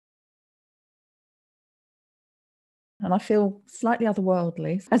and I feel slightly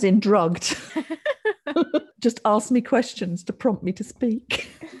otherworldly, as in drugged. Just ask me questions to prompt me to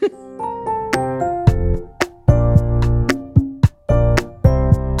speak.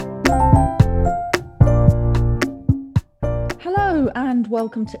 Hello and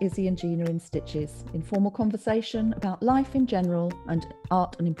welcome to Izzy and Gina in Stitches, informal conversation about life in general and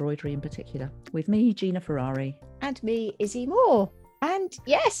art and embroidery in particular, with me, Gina Ferrari. And me, Izzy Moore. And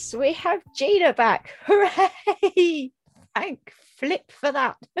yes, we have Gina back. Hooray! Thank flip for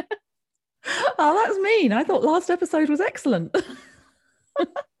that. Oh, that's mean. I thought last episode was excellent.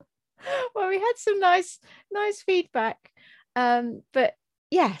 Well, we had some nice feedback. But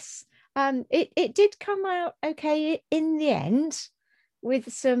yes, it did come out okay in the end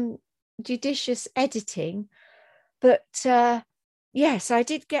with some judicious editing. But yes, I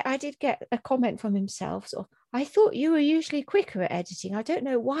did get a comment from himself. So I thought you were usually quicker at editing. I don't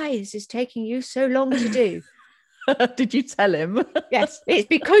know why this is taking you so long to do. Did you tell him? Yes, it's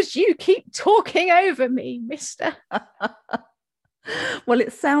because you keep talking over me, mister. Well,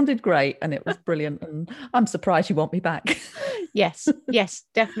 it sounded great and it was brilliant, and I'm surprised you want me back. Yes,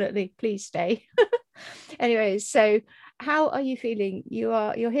 definitely. Please stay. Anyway, so how are you feeling?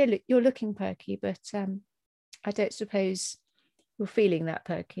 You're here. You're looking perky, but I don't suppose you're feeling that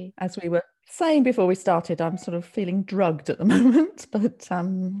perky. As we were saying before we started, I'm sort of feeling drugged at the moment, but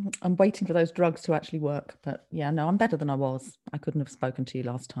I'm waiting for those drugs to actually work. But yeah, no, I'm better than I was. I couldn't have spoken to you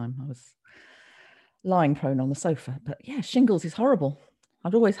last time. I was lying prone on the sofa. But yeah, shingles is horrible.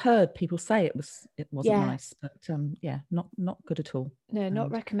 I'd always heard people say it wasn't nice, but yeah, not good at all. No,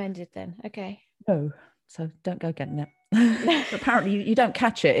 not recommended then. Okay. No, so don't go getting it. Apparently you don't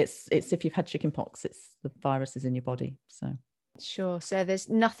catch it. It's if you've had chickenpox, it's the virus is in your body. So sure. So there's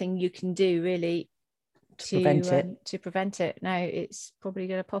nothing you can do really to prevent it. No, it's probably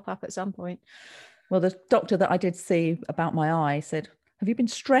going to pop up at some point. Well, the doctor that I did see about my eye said, "Have you been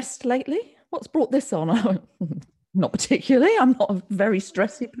stressed lately? What's brought this on?" I went, "Not particularly. I'm not a very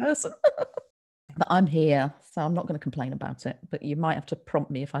stressy person." But I'm here, so I'm not going to complain about it. But you might have to prompt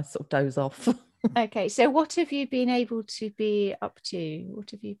me if I sort of doze off. Okay, so what have you been able to be up to?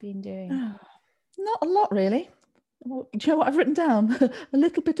 What have you been doing? Not a lot, really. Well, do you know what I've written down? A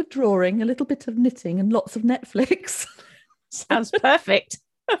little bit of drawing, a little bit of knitting, and lots of Netflix. Sounds perfect.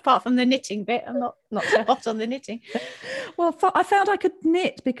 Apart from the knitting bit, I'm not so hot on the knitting. Well, I found I could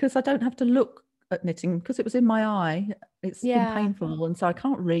knit because I don't have to look at knitting because it was in my eye. It's been painful, and so I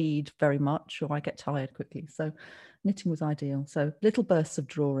can't read very much, or I get tired quickly. So knitting was ideal. So little bursts of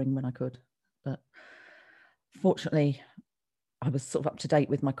drawing when I could, but fortunately I was sort of up to date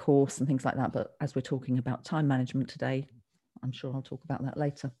with my course and things like that. But as we're talking about time management today, I'm sure I'll talk about that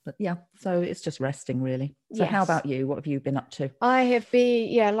later. But yeah, so it's just resting really. So How about you? What have you been up to? I have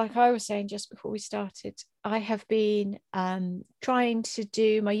been, like I was saying just before we started, I have been trying to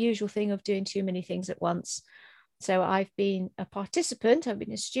do my usual thing of doing too many things at once. So I've been a participant, I've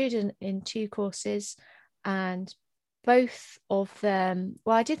been a student in 2 courses, and both of them,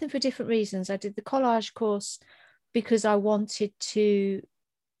 well, I did them for different reasons. I did the collage course because I wanted to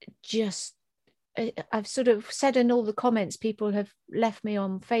just, I've sort of said in all the comments people have left me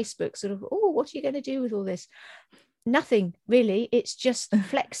on Facebook sort of, oh, what are you going to do with all this? Nothing really. It's just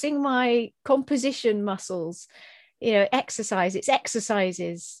flexing my composition muscles, exercise. It's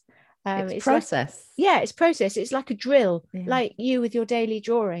exercises. It's process. It's process. It's like a drill, like you with your daily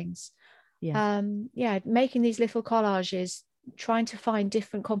drawings. Making these little collages, trying to find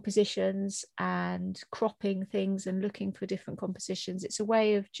different compositions and cropping things and looking for different compositions. It's a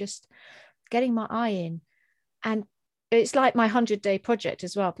way of just getting my eye in. And it's like my 100-day project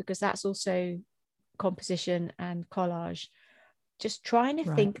as well, because that's also composition and collage. Just trying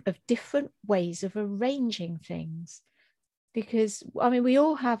to think of different ways of arranging things. Because, I mean, we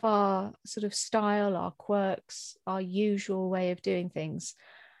all have our sort of style, our quirks, our usual way of doing things.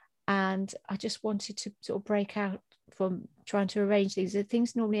 And I just wanted to sort of break out from trying to arrange things.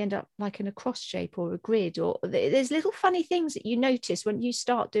 Things normally end up like in a cross shape or a grid, or there's little funny things that you notice when you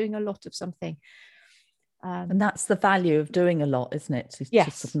start doing a lot of something. And that's the value of doing a lot, isn't it? To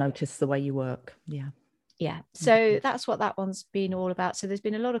sort of notice the way you work. Yeah. So that's what that one's been all about. So there's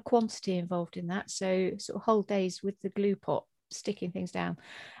been a lot of quantity involved in that. So sort of whole days with the glue pot, sticking things down.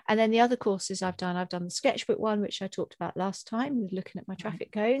 And then the other courses I've done the sketchbook one, which I talked about last time, with looking at my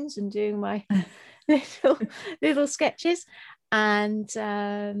traffic cones and doing my little sketches. And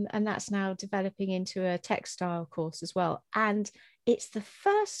that's now developing into a textile course as well. And it's the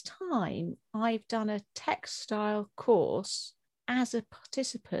first time I've done a textile course as a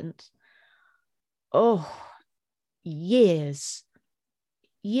participant. Years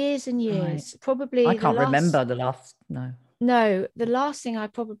years and years. Right. Probably I can't remember the last. No, the last thing I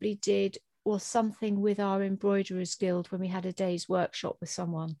probably did was something with our embroiderers guild when we had a day's workshop with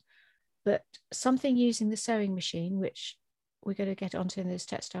someone, but something using the sewing machine, which we're going to get onto in this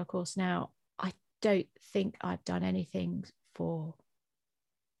textile course now. I don't think I've done anything for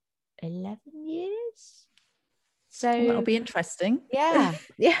 11 years. So well, that'll be interesting. Yeah.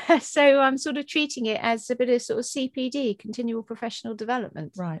 So I'm sort of treating it as a bit of sort of CPD, continual professional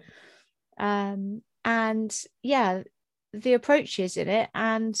development. Right. And yeah, the approaches in it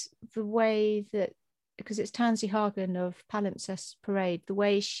and the way that, because it's Tansy Hagen of Palimpsest Parade, the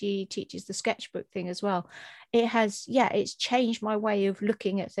way she teaches the sketchbook thing as well, it's changed my way of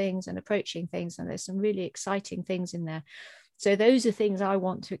looking at things and approaching things, and there's some really exciting things in there. So those are things I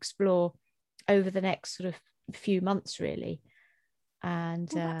want to explore over the next sort of few months, really. And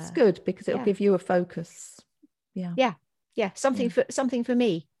that's good, because it'll give you a focus. Something for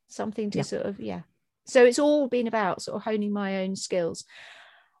me, something to sort of so it's all been about sort of honing my own skills,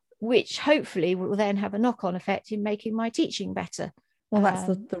 which hopefully will then have a knock-on effect in making my teaching better. Well, that's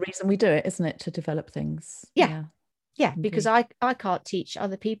the reason we do it, isn't it? To develop things. Because I can't teach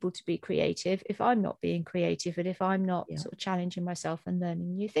other people to be creative if I'm not being creative, and if I'm not sort of challenging myself and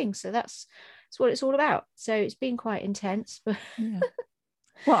learning new things. So that's what it's all about. So it's been quite intense, but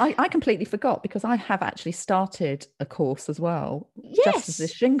Well, I completely forgot, because I have actually started a course as well. Yes. Just as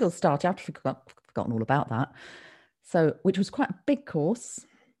this shingles started, I've forgotten all about that. So, which was quite a big course,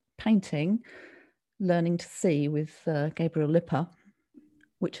 painting, learning to see with Gabriel Lipper,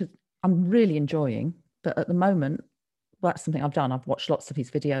 which I'm really enjoying. But at the moment, that's something I've done. I've watched lots of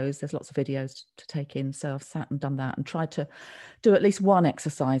his videos. There's lots of videos to take in. So I've sat and done that and tried to do at least one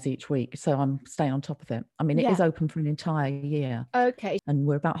exercise each week. So I'm staying on top of it. I mean, it is open for an entire year. Okay. And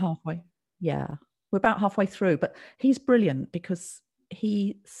we're about halfway. Yeah, we're about halfway through. But he's brilliant, because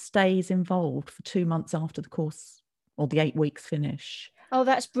he stays involved for 2 months after the course or the 8 weeks finish. Oh,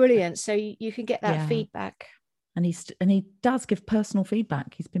 that's brilliant. So you can get that feedback. And he does give personal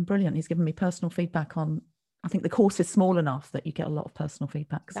feedback. He's been brilliant. He's given me personal feedback on, I think the course is small enough that you get a lot of personal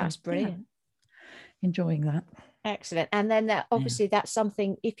feedback. That's brilliant. Enjoying that. Excellent. And then obviously that's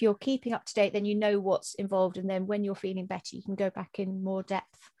something, if you're keeping up to date, then you know what's involved. And then when you're feeling better, you can go back in more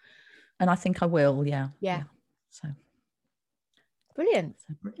depth. And I think I will. Yeah. So brilliant.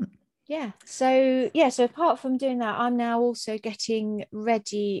 So apart from doing that, I'm now also getting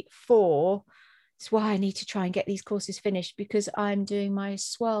ready for, it's why I need to try and get these courses finished, because I'm doing my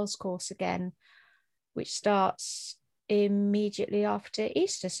Swirls course again, which starts immediately after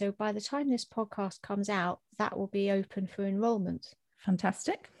Easter. So by the time this podcast comes out, that will be open for enrollment.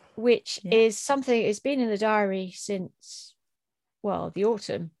 Fantastic. Which is something, it's been in the diary since, the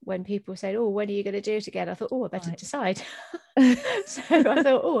autumn, when people said, oh, when are you going to do it again? I thought, I better decide. So I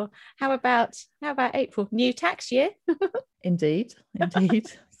thought, how about April, new tax year? Indeed.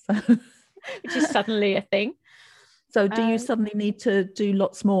 Which is suddenly a thing. So do you suddenly need to do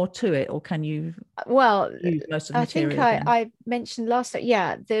lots more to it, or can you use most of the material? I think I mentioned last time,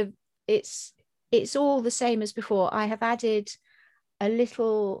 it's all the same as before. I have added a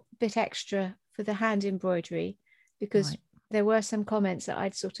little bit extra for the hand embroidery, because there were some comments that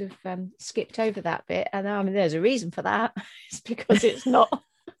I'd sort of skipped over that bit, and I mean there's a reason for that. It's because it's not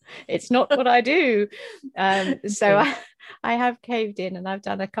what I do. So I have caved in, and I've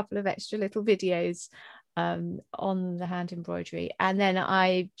done a couple of extra little videos on the hand embroidery, and then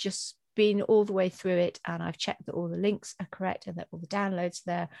I've just been all the way through it, and I've checked that all the links are correct and that all the downloads are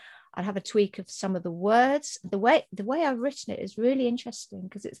there. I'll have a tweak of some of the words. The way I've written it is really interesting,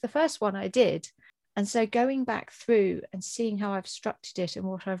 because it's the first one I did, and so going back through and seeing how I've structured it and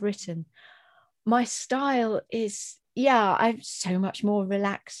what I've written, my style is I'm so much more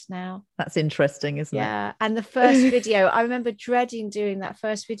relaxed now. That's interesting, isn't it? Yeah. And the first video, I remember dreading doing that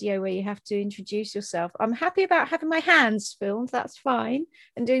first video where you have to introduce yourself. I'm happy about having my hands filmed, that's fine,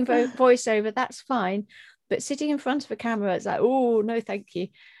 and doing voiceover, that's fine, but sitting in front of a camera, it's like, oh no, thank you.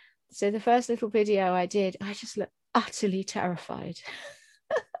 So the first little video I did, I just looked utterly terrified.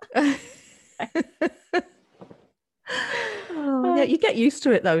 You get used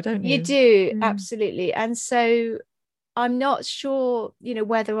to it though, don't you? You do, absolutely. And so I'm not sure,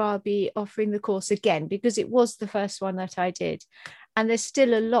 whether I'll be offering the course again, because it was the first one that I did, and there's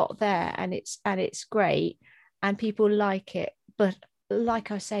still a lot there, and it's great, and people like it. But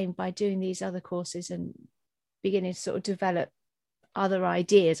like I was saying, by doing these other courses and beginning to sort of develop other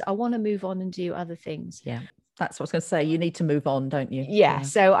ideas, I want to move on and do other things. Yeah. That's what I was going to say. You need to move on, don't you? Yeah.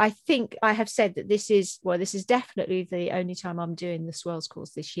 So I think I have said that this is definitely the only time I'm doing the Swirls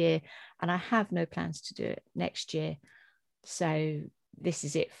course this year, and I have no plans to do it next year. So this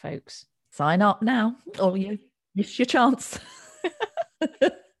is it, folks. Sign up now, or it's your chance.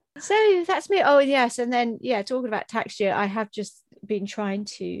 So that's me. Oh, yes. And then, talking about tax year, I have just been trying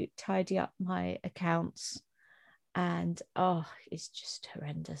to tidy up my accounts, and it's just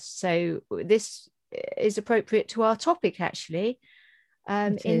horrendous. So this is appropriate to our topic, actually,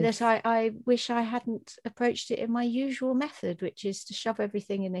 in that I wish I hadn't approached it in my usual method, which is to shove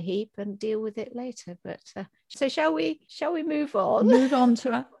everything in a heap and deal with it later. But so shall we move on? Move on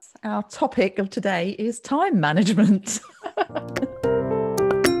to our topic of today is time management.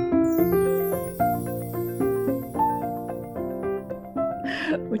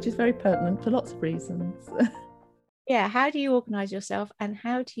 Which is very pertinent for lots of reasons. Yeah, how do you organize yourself and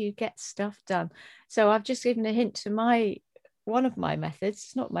how do you get stuff done? So I've just given a hint to one of my methods.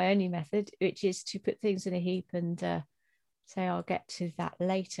 It's not my only method, which is to put things in a heap and say I'll get to that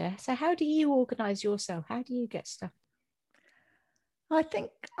later. So how do you organize yourself? How do you get stuff? I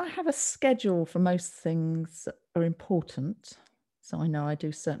think I have a schedule for most things that are important. So I know I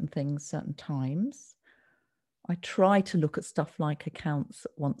do certain things certain times. I try to look at stuff like accounts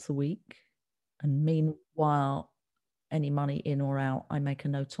once a week. And meanwhile, any money in or out, I make a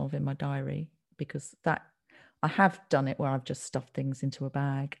note of in my diary, because that I have done it where I've just stuffed things into a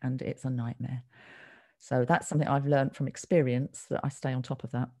bag and it's a nightmare. So that's something I've learned from experience, that I stay on top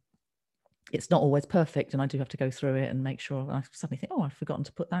of that. It's not always perfect, and I do have to go through it and make sure. I suddenly think, I've forgotten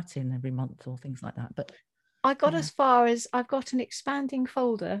to put that in every month or things like that. But I got as far as I've got an expanding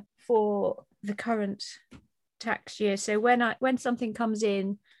folder for the current tax year. So when something comes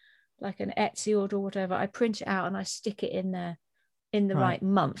in, like an Etsy order or whatever, I print it out and I stick it in there in the right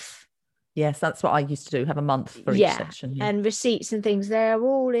month. Yes, that's what I used to do, have a month for each section. Yeah. And receipts and things, they're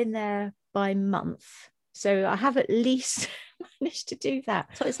all in there by month. So I have at least managed to do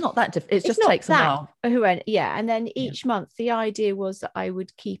that. So it's not that difficult. It just takes a while. Yeah. And then each month, the idea was that I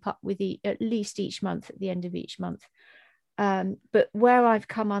would keep up with at least each month at the end of each month. But where I've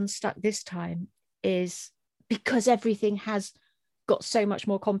come unstuck this time is because everything has got so much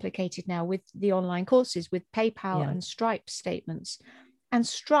more complicated now with the online courses, with PayPal and Stripe statements. And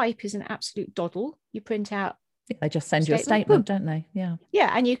Stripe is an absolute doddle. You print out. They just send you a statement, don't they? Yeah.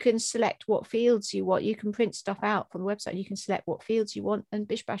 Yeah. And you can select what fields you want. You can print stuff out from the website. You can select what fields you want, and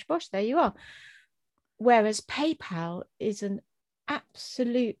bish, bash, bosh, there you are. Whereas PayPal is an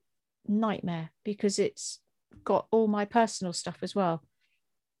absolute nightmare because it's got all my personal stuff as well.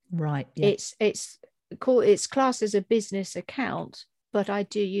 Right. Yeah. It's classed as a business account, but I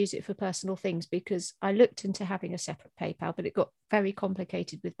do use it for personal things because I looked into having a separate PayPal, but it got very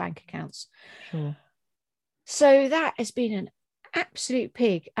complicated with bank accounts. Sure. So that has been an absolute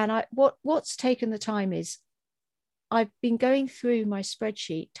pig. And what's taken the time is I've been going through my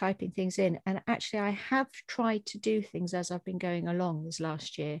spreadsheet, typing things in, and actually I have tried to do things as I've been going along this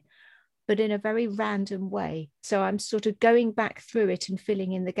last year, but in a very random way. So I'm sort of going back through it and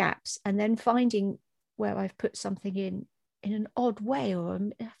filling in the gaps and then finding where I've put something in an odd way, or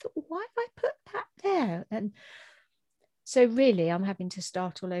I thought, why have I put that there? And so really I'm having to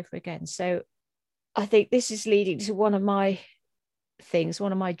start all over again. So I think this is leading to one of my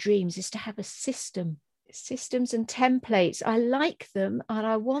dreams is to have a systems and templates. I like them and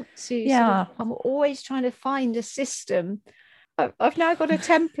I want to, I'm always trying to find a system. I've now got a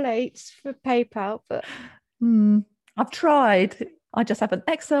template for PayPal, but I've tried. I just have an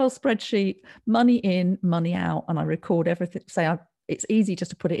Excel spreadsheet, money in, money out, and I record everything. It's easy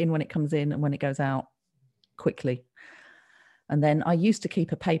just to put it in when it comes in and when it goes out quickly. And then I used to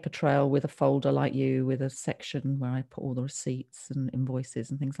keep a paper trail with a folder like you, with a section where I put all the receipts and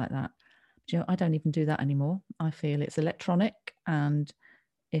invoices and things like that. But, I don't even do that anymore. I feel it's electronic. And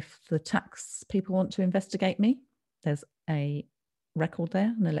if the tax people want to investigate me, there's a record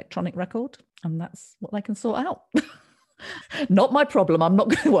there, an electronic record, and that's what they can sort out. Not my problem. I'm not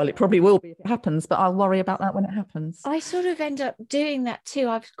going to, well, it probably will be if it happens, but I'll worry about that when it happens. I sort of end up doing that too.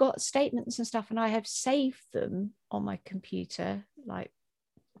 I've got statements and stuff and I have saved them on my computer, like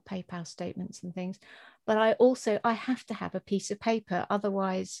PayPal statements and things. But I have to have a piece of paper.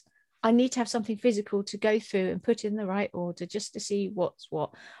 Otherwise, I need to have something physical to go through and put in the right order just to see what's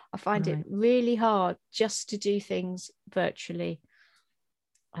what. I find it really hard just to do things virtually,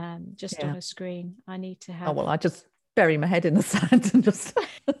 on a screen. I need to have. Oh, well, I just bury my head in the sand and just.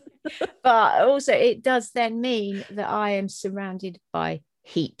 But also it does then mean that I am surrounded by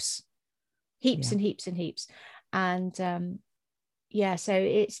heaps and heaps and heaps. And so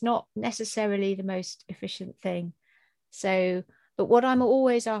it's not necessarily the most efficient thing. So, but what I'm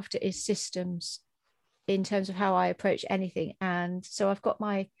always after is systems in terms of how I approach anything. And so I've got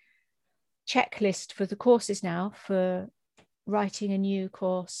my checklist for the courses now for writing a new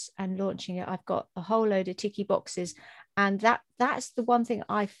course and launching it, I've got a whole load of ticky boxes, and that's the one thing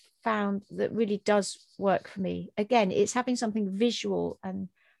I found that really does work for me. Again, it's having something visual and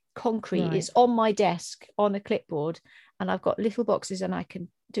concrete. Right. It's on my desk on a clipboard, and I've got little boxes, and I can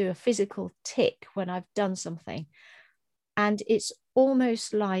do a physical tick when I've done something. And it's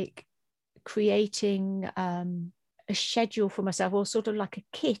almost like creating a schedule for myself, or sort of like a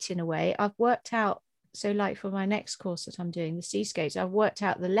kit in a way. I've worked out, so like for my next course that I'm doing, the Seascapes, I've worked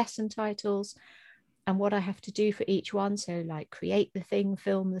out the lesson titles and what I have to do for each one. So like create the thing,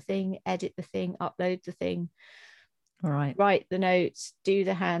 film the thing, edit the thing, upload the thing, all right, write the notes, do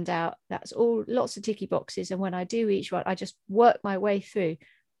the handout. That's all, lots of ticky boxes. And when I do each one, I just work my way through.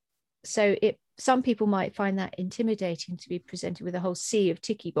 So some people might find that intimidating to be presented with a whole sea of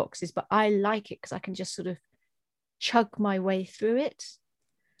ticky boxes, but I like it because I can just sort of chug my way through it.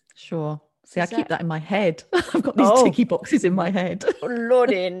 Sure. See, I keep that in my head. I've got these ticky boxes in my head. Oh,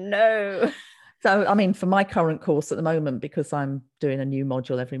 Lordy, no. So, I mean, for my current course at the moment, because I'm doing a new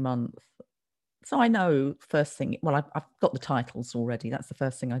module every month, so I know first thing, well, I've got the titles already. That's the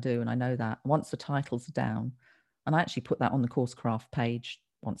first thing I do. And I know that once the titles are down, and I actually put that on the course craft page.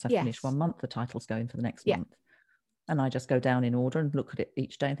 Once I finish one month, the titles go in for the next month. And I just go down in order and look at it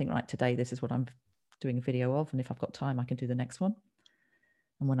each day and think, right, today, this is what I'm doing a video of. And if I've got time, I can do the next one.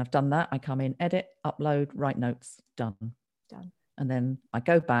 And when I've done that, I come in, edit, upload, write notes, done. And then I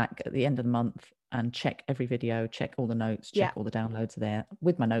go back at the end of the month and check every video, check all the notes, check all the downloads are there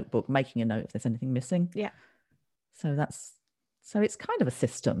with my notebook, making a note if there's anything missing. Yeah. So it's kind of a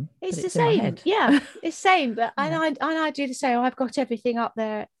system. It's the same. Yeah, it's the same. But and I do the same. I've got everything up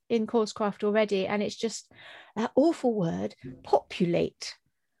there in Coursecraft already. And it's just that awful word, populate.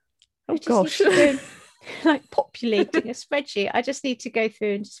 Oh, gosh. Like populating a spreadsheet. I just need to go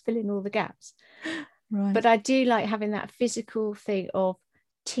through and just fill in all the gaps. Right. But I do like having that physical thing of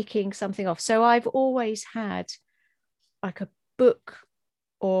ticking something off. So I've always had like a book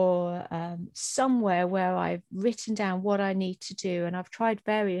or somewhere where I've written down what I need to do. And I've tried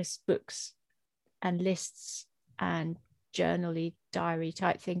various books and lists and journal-y diary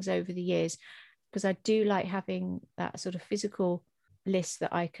type things over the years, because I do like having that sort of physical list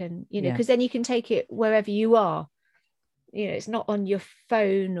that I can, because then you can take it wherever you are. It's not on your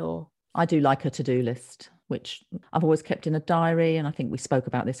phone. Or I do like a to-do list, which I've always kept in a diary. And I think we spoke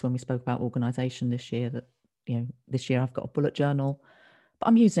about this when we spoke about organisation this year, that, this year I've got a bullet journal, but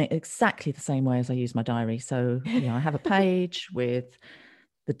I'm using it exactly the same way as I use my diary. So, I have a page with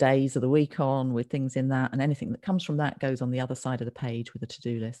the days of the week on, with things in that, and anything that comes from that goes on the other side of the page with a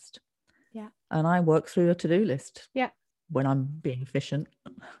to-do list. Yeah. And I work through a to-do list. Yeah. When I'm being efficient.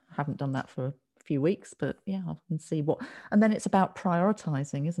 I haven't done that for a few weeks, but I can see what, and then it's about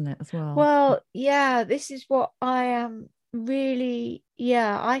prioritizing, isn't it, as well? Well, yeah, this is what I am really,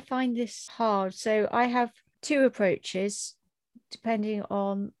 I find this hard. So I have two approaches depending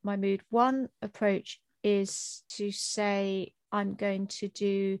on my mood. One approach is to say, I'm going to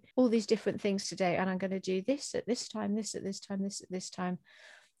do all these different things today, and I'm going to do this at this time, this at this time, this at this time.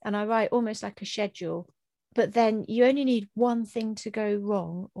 And I write almost like a schedule. But then you only need one thing to go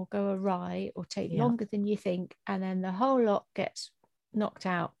wrong or go awry or take longer than you think, and then the whole lot gets knocked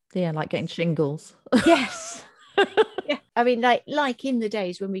out. Yeah, like getting shingles. Yes. Yeah. I mean, like in the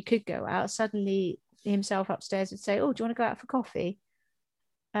days when we could go out, suddenly himself upstairs would say, "Oh, do you want to go out for coffee?"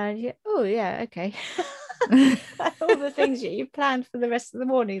 And oh yeah, okay. All the things that you planned for the rest of the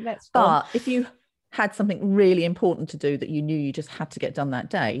morning. That's fun. But if you had something really important to do that you knew you just had to get done that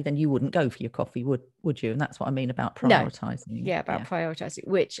day, then you wouldn't go for your coffee, would you? And that's what I mean about prioritizing. No. Yeah, about prioritizing,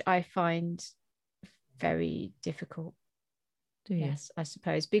 which I find very difficult. Do you? Yes, I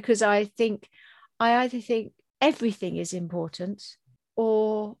suppose, because I either think everything is important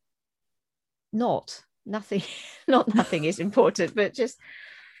or not. Nothing is important, but just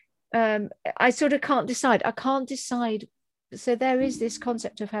I sort of can't decide. I can't decide. So there is this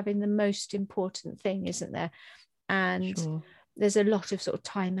concept of having the most important thing, isn't there? And there's a lot of sort of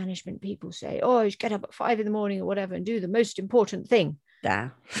time management people say, oh, you get up at 5 a.m. or whatever and do the most important thing. Yeah.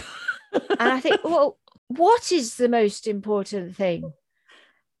 And I think, well, what is the most important thing?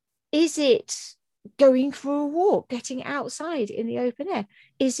 Is it going for a walk, getting outside in the open air?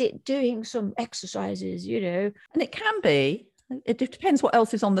 Is it doing some exercises, And it can be. It depends what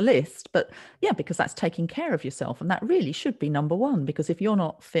else is on the list, but because that's taking care of yourself, and that really should be number one, because if you're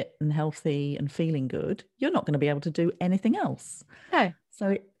not fit and healthy and feeling good, you're not going to be able to do anything else. No.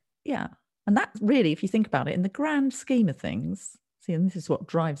 So and that really, if you think about it, in the grand scheme of things, and this is what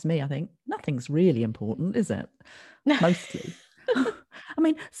drives me, I think nothing's really important, is it? No. Mostly. I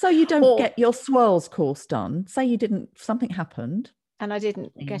mean, so you don't Or, get your swirls course done. Say you didn't, something happened. And I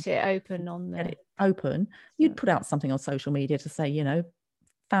didn't get it open on Get it open. You'd put out something on social media to say, you know,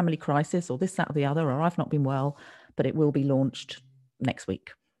 family crisis or this, that, or the other, or I've not been well, but it will be launched next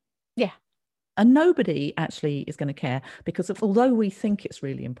week. Yeah. And nobody actually is going to care, because although we think it's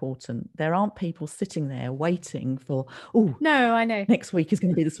really important, there aren't people sitting there waiting for, oh, no, I know, next week is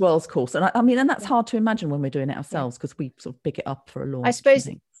going to be the swirls course. And I mean, and that's hard to imagine when we're doing it ourselves, because we sort of big it up for a launch. I suppose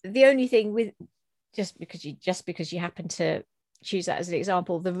the only thing with just because you happen to choose that as an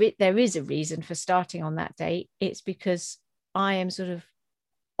example, there is a reason for starting on that date. It's because I am sort of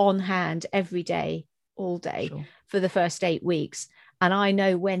on hand every day, all day, sure, for the first 8 weeks. And I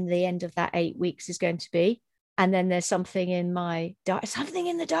know when the end of that 8 weeks is going to be. And then there's something in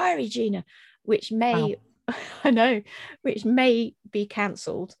the diary, Gina, which may, wow, I know, which may be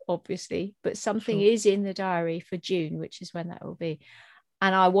cancelled, obviously, but something sure is in the diary for June, which is when that will be.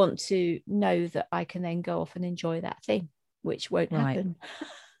 And I want to know that I can then go off and enjoy that thing, which won't happen.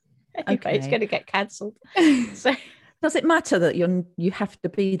 Anyway, okay, it's going to get cancelled. So does it matter that you have to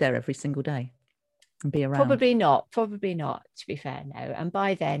be there every single day and be around? Probably not, to be fair, no. And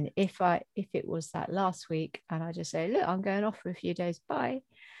by then, if it was that last week and I just say, look, I'm going off for a few days, bye,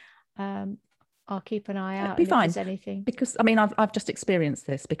 I'll keep an eye out. Be fine. If there's anything, because I mean, I've just experienced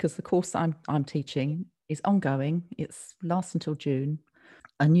this, because the course I'm teaching is ongoing. It lasts until June,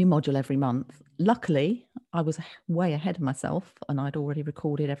 a new module every month. Luckily, I was way ahead of myself, and I'd already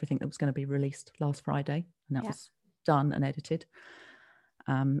recorded everything that was going to be released last Friday, and that was done and edited.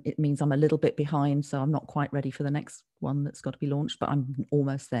 It means I'm a little bit behind, so I'm not quite ready for the next one that's got to be launched, but I'm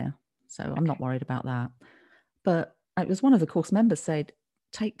almost there. So I'm not worried about that. But it was one of the course members said,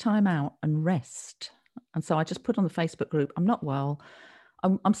 take time out and rest. And so I just put on the Facebook group, I'm not well.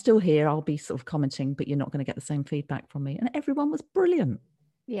 I'm still here. I'll be sort of commenting, but you're not going to get the same feedback from me. And everyone was brilliant.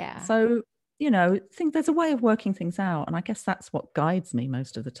 Yeah. So, you know, I think there's a way of working things out. And I guess that's what guides me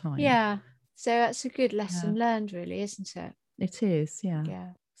most of the time. Yeah. So that's a good lesson learned, really, isn't it? It is, yeah.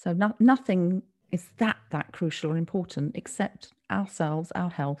 So nothing is that crucial or important except ourselves, our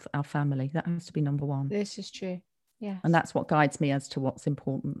health, our family. That has to be number one. This is true. Yeah. And that's what guides me as to what's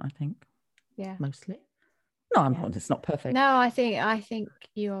important, I think. Yeah. Mostly. No, it's not perfect. No, I think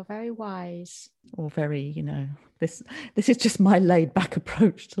you are very wise. Or very, you know, this is just my laid back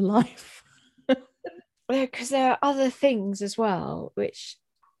approach to life. Because there are other things as well, which,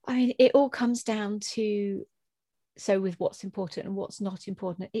 I mean, it all comes down to, so with what's important and what's not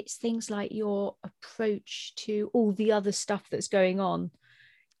important, it's things like your approach to all the other stuff that's going on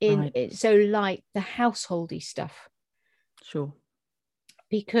in it. So like the householdy stuff. Sure.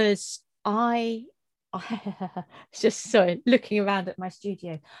 Because I just sorry, looking around at my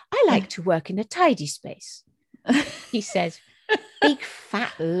studio, I like to work in a tidy space. He says, big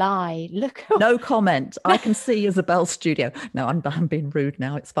fat lie. Look. No comment. I can see Isabel's studio. No, I'm being rude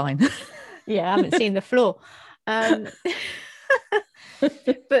now. It's fine. Yeah, I haven't seen the floor. But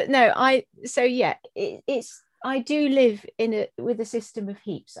no, I do live with a system of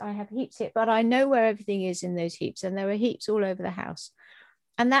heaps. I have heaps here, but I know where everything is in those heaps, and there are heaps all over the house.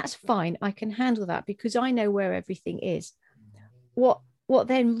 And that's fine. I can handle that because I know where everything is. What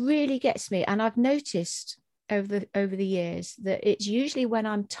then really gets me, and I've noticed over the years, that it's usually when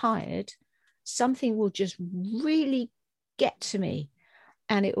I'm tired, something will just really get to me,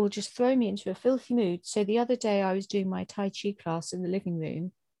 and it will just throw me into a filthy mood. So the other day I was doing my Tai Chi class in the living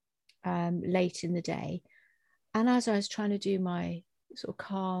room late in the day. And as I was trying to do my sort of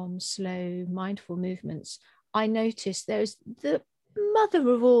calm, slow, mindful movements, I noticed there's the mother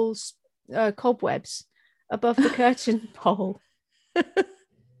of all cobwebs above the curtain pole,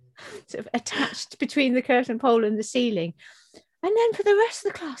 sort of attached between the curtain pole and the ceiling. And then for the rest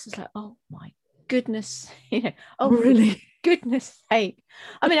of the class, it's like, oh my goodness, oh really? Goodness sake.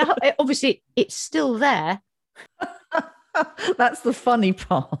 I mean, obviously it's still there. That's the funny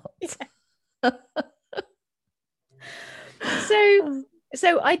part. Yeah.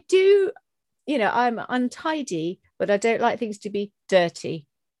 So I do, I'm untidy, but I don't like things to be dirty.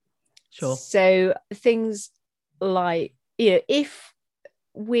 Sure. So things like, if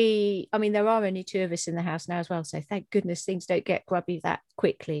there are only two of us in the house now as well, so thank goodness things don't get grubby that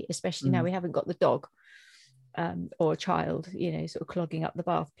quickly, especially now we haven't got the dog or a child, sort of clogging up the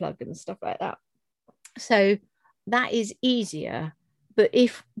bath plug and stuff like that. So that is easier. But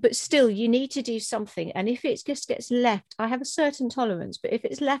still, you need to do something. And if it just gets left, I have a certain tolerance, but if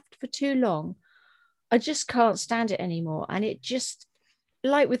it's left for too long, I just can't stand it anymore. And it just,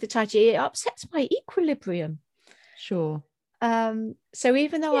 like with the Tai Chi, it upsets my equilibrium. Sure. So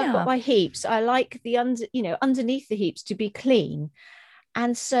even though I've got my heaps, I like the underneath the heaps to be clean.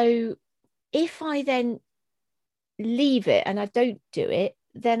 And so if I then leave it and I don't do it,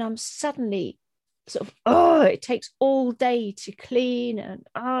 then I'm suddenly sort of, it takes all day to clean and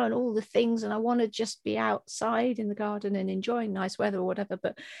all the things, and I want to just be outside in the garden and enjoying nice weather or whatever,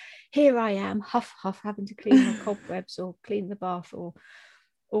 but here I am, huff having to clean my cobwebs or clean the bath or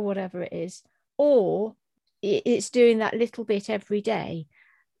whatever it is. Or it's doing that little bit every day,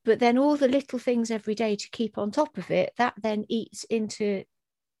 but then all the little things every day to keep on top of it, that then eats into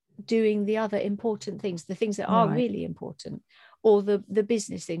doing the other important things, the things that are really important, or the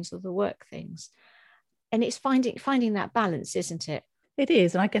business things or the work things. And it's finding that balance, isn't it? It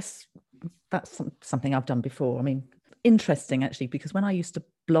is. And I guess that's something I've done before. I mean, interesting actually, because when I used to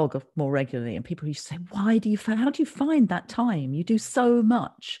blog more regularly, and people used to say, how do you find that time? You do so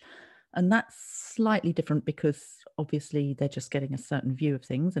much. And that's slightly different because obviously they're just getting a certain view of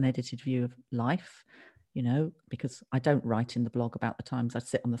things, an edited view of life, because I don't write in the blog about the times I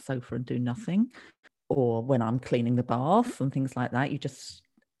sit on the sofa and do nothing, or when I'm cleaning the bath and things like that. You just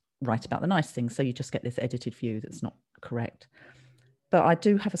write about the nice things. So you just get this edited view that's not correct. But I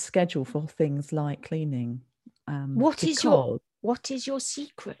do have a schedule for things like cleaning. What is your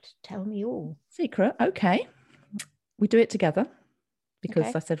secret? Tell me all. Secret? Okay. We do it together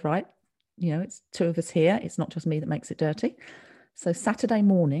because I said, right, it's two of us here. It's not just me that makes it dirty. So Saturday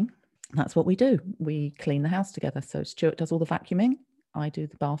morning, that's what we do. We clean the house together. So Stuart does all the vacuuming. I do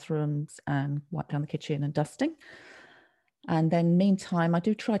the bathrooms and wipe down the kitchen and dusting. And then meantime, I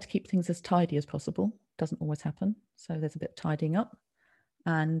do try to keep things as tidy as possible. Doesn't always happen. So there's a bit of tidying up.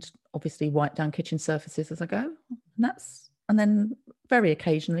 And obviously wipe down kitchen surfaces as I go. And then very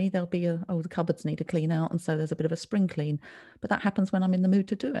occasionally there'll be the cupboards need to clean out. And so there's a bit of a spring clean. But that happens when I'm in the mood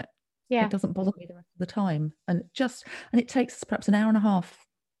to do it. Yeah. It doesn't bother me the rest of the time. And it takes perhaps an hour and a half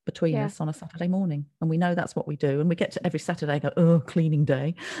between us on a Saturday morning. And we know that's what we do. And we get to every Saturday go, cleaning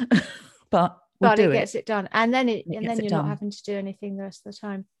day. but it gets it done. And then you're not having to do anything the rest of the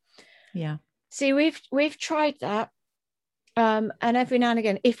time. Yeah. See, we've tried that. And every now and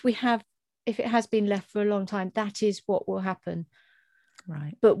again, if it has been left for a long time, that is what will happen.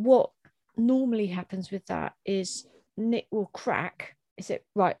 Right. But what normally happens with that is Nick will crack. Is it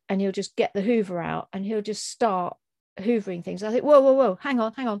right? And he'll just get the Hoover out and he'll just start hoovering things. I think, whoa, hang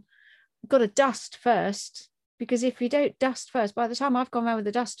on. Got to dust first, because if you don't dust first, by the time I've gone around with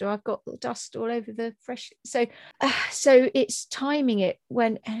the duster, I've got the dust all over the fresh. So it's timing it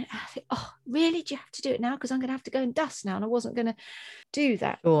when, and I think, really, do you have to do it now? Because I'm going to have to go and dust now, and I wasn't going to do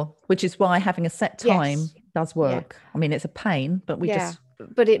that. Sure, which is why having a set time does work. Yeah. I mean, it's a pain, but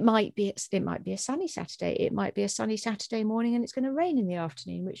But it might be a sunny Saturday. It might be a sunny Saturday morning and it's going to rain in the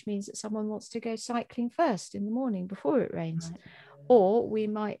afternoon, which means that someone wants to go cycling first in the morning before it rains. Right. Or we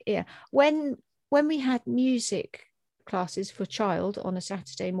might, when we had music classes for child on a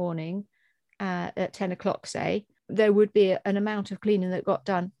Saturday morning at 10 o'clock, say, there would be an amount of cleaning that got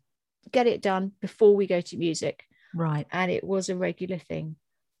done, get it done before we go to music. Right. And it was a regular thing.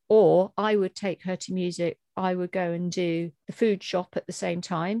 Or I would take her to music. I would go and do the food shop at the same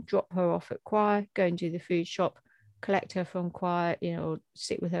time, drop her off at choir, go and do the food shop, collect her from choir,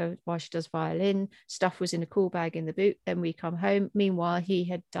 sit with her while she does violin. Stuff was in a cool bag in the boot. Then we come home. Meanwhile, he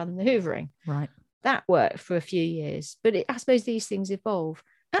had done the hoovering. Right. That worked for a few years. But I suppose these things evolve.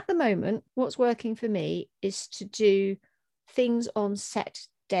 At the moment, what's working for me is to do things on set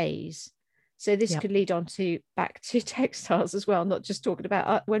days. So this could lead on back to textiles as well, not just talking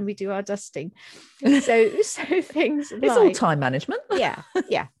about when we do our dusting. So things it's all time management. Yeah.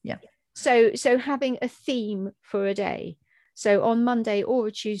 So having a theme for a day. So on Monday or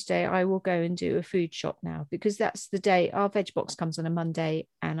a Tuesday, I will go and do a food shop now, because that's the day our veg box comes on a Monday,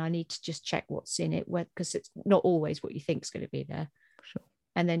 and I need to just check what's in it, because it's not always what you think is going to be there. Sure.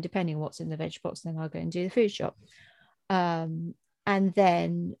 And then depending on what's in the veg box, then I'll go and do the food shop. And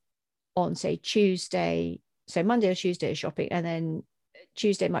then on, say, Tuesday, so Monday or Tuesday is shopping, and then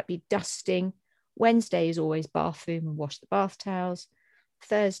Tuesday might be dusting. Wednesday is always bathroom and wash the bath towels.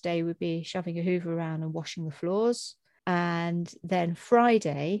 Thursday would be shoving a Hoover around and washing the floors. And then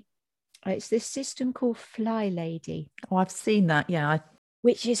Friday, it's this system called Fly Lady. Oh, I've seen that, yeah.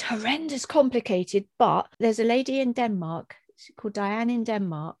 Which is horrendous complicated, but there's a lady in Denmark called Diane in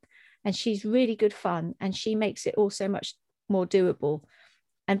Denmark, and she's really good fun, and she makes it all so much more doable.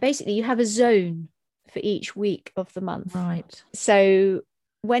 And basically you have a zone for each week of the month. Right. So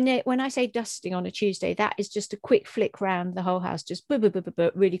when I say dusting on a Tuesday, that is just a quick flick round the whole house, just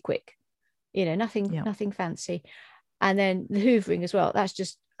really quick, nothing fancy. And then the hoovering as well. That's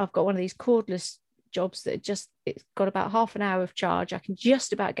just, I've got one of these cordless jobs that it's got about half an hour of charge. I can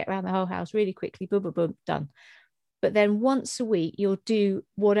just about get around the whole house really quickly, done. But then once a week, you'll do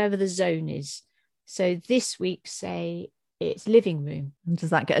whatever the zone is. So this week, say it's living room. And does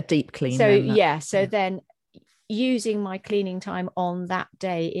that get a deep clean? So yeah. So then using my cleaning time on that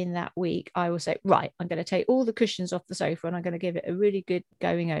day in that week, I will say, right, I'm going to take all the cushions off the sofa and I'm going to give it a really good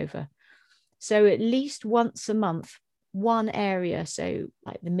going over. So at least once a month, one area, so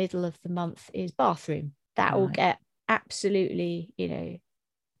like the middle of the month, is bathroom. That will get absolutely,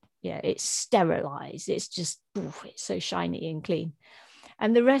 it's sterilized. It's just, it's so shiny and clean.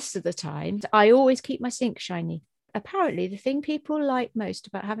 And the rest of the time, I always keep my sink shiny. Apparently, the thing people like most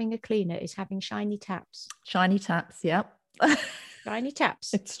about having a cleaner is having shiny taps. Shiny taps, yeah. Shiny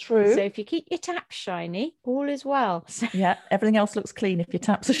taps. It's true. So if you keep your taps shiny, all is well. Yeah, everything else looks clean if your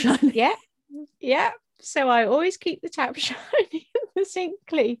taps are shiny. Yeah. So I always keep the tap shiny and the sink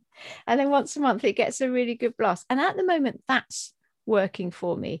clean. And then once a month, it gets a really good blast. And at the moment, that's working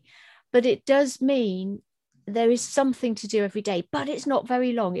for me. But it does mean there is something to do every day, but it's not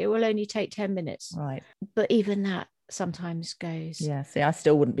very long. It will only take 10 minutes. Right. But even that sometimes goes. Yeah, see, I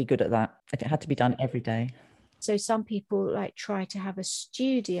still wouldn't be good at that if it had to be done every day. So some people like try to have a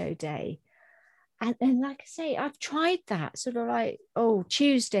studio day. And like I say, I've tried that sort of like,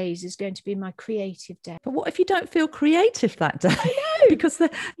 Tuesdays is going to be my creative day. But what if you don't feel creative that day? I know. Because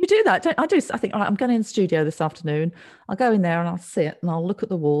you do that. I think, all right, I'm going in the studio this afternoon. I'll go in there and I'll sit and I'll look at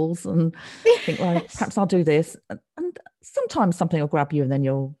the walls and think, well, perhaps I'll do this. And sometimes something will grab you and then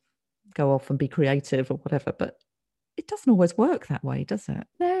you'll go off and be creative or whatever. But it doesn't always work that way, does it?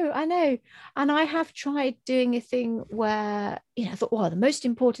 No, I know. And I have tried doing a thing where, I thought, well, the most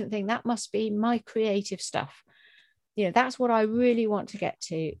important thing, that must be my creative stuff. That's what I really want to get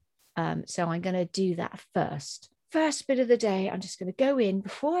to. So I'm going to do that first. First bit of the day, I'm just going to go in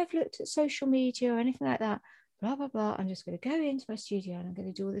before I've looked at social media or anything like that, blah, blah, blah. I'm just going to go into my studio and I'm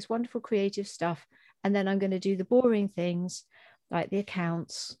going to do all this wonderful creative stuff. And then I'm going to do the boring things like the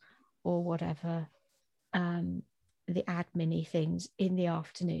accounts or whatever, the admin-y things in the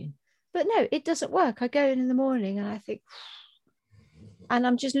afternoon. But no, it doesn't work. I go in the morning and I think, and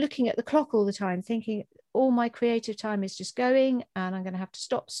I'm just looking at the clock all the time, thinking all my creative time is just going and I'm going to have to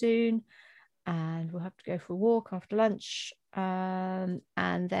stop soon and we'll have to go for a walk after lunch. And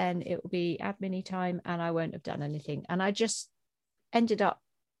then it will be admin-y time and I won't have done anything. And I just ended up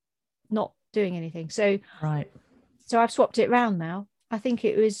not doing anything. So I've swapped it around now. I think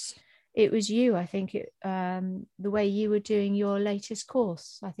it was you. I think the way you were doing your latest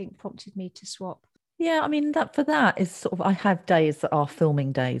course, I think prompted me to swap. Yeah, I mean, for that is sort of, I have days that are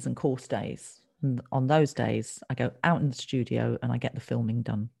filming days and course days. And on those days, I go out in the studio and I get the filming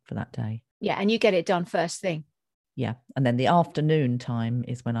done for that day. Yeah, and you get it done first thing. Yeah, and then the afternoon time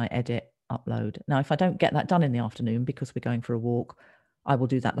is when I edit, upload. Now, if I don't get that done in the afternoon because we're going for a walk, I will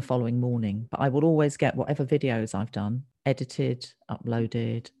do that the following morning. But I will always get whatever videos I've done edited,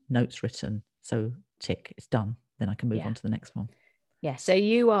 uploaded, notes written. So tick, it's done. Then I can move on to the next one. Yeah. So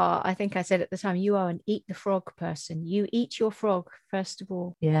you are, I think I said at the time, you are an eat the frog person. You eat your frog first of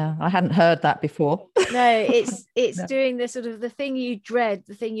all. Yeah, I hadn't heard that before. No, it's no. Doing the sort of the thing you dread,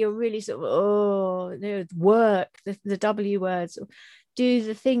 the thing you're really sort of, work, the W words. Do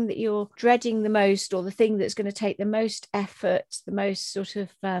the thing that you're dreading the most, or the thing that's going to take the most effort, the most sort of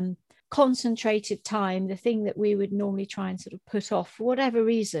concentrated time, the thing that we would normally try and sort of put off for whatever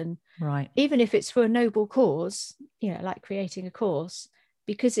reason, right? Even if it's for a noble cause, like creating a course,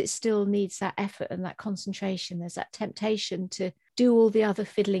 because it still needs that effort and that concentration. There's that temptation to do all the other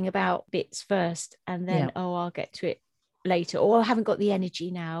fiddling about bits first and then I'll get to it later, or I haven't got the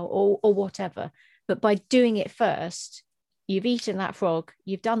energy now, or whatever. But by doing it first, you've eaten that frog,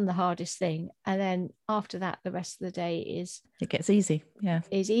 you've done the hardest thing, and then after that, the rest of the day it gets easy. Yeah,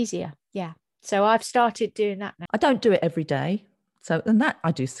 is easier. Yeah. So I've started doing that now. I don't do it every day. So, and that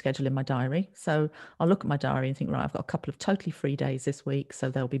I do schedule in my diary. So I'll look at my diary and think, right, I've got a couple of totally free days this week. So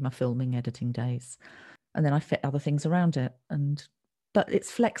there'll be my filming, editing days. And then I fit other things around it. But it's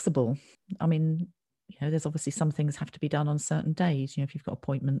flexible. I mean, there's obviously some things have to be done on certain days, if you've got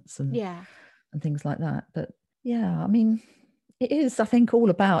appointments and things like that. But yeah, I mean, it is, I think, all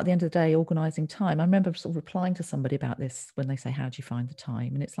about, at the end of the day, organising time. I remember sort of replying to somebody about this when they say, how do you find the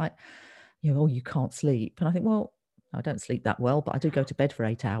time? And it's like, you can't sleep. And I think, well, I don't sleep that well, but I do go to bed for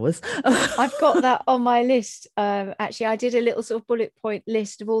 8 hours. I've got that on my list. Actually, I did a little sort of bullet point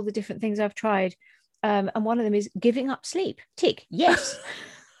list of all the different things I've tried. And one of them is giving up sleep. Tick, yes.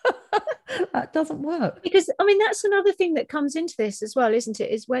 That doesn't work. Because, I mean, that's another thing that comes into this as well, isn't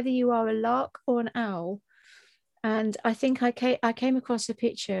it? Is whether you are a lark or an owl. And I think I came across a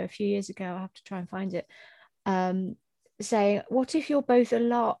picture a few years ago, I have to try and find it, saying, what if you're both a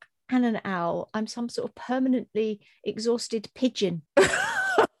lark and an owl. I'm some sort of permanently exhausted pigeon.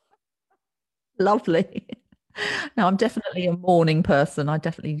 Lovely. Now, I'm definitely a morning person. I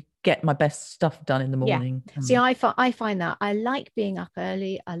definitely get my best stuff done in the morning. Yeah. See, I find that I like being up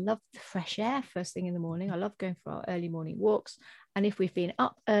early. I love the fresh air first thing in the morning. I love going for our early morning walks. And if we've been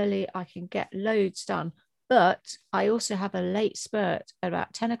up early, I can get loads done. But I also have a late spurt at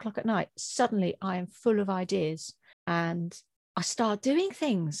about 10 o'clock at night. Suddenly I am full of ideas and I start doing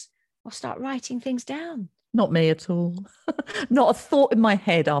things. I'll start writing things down. Not me at all. Not a thought in my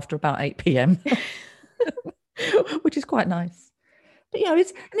head after about 8 p.m. Which is quite nice. But yeah,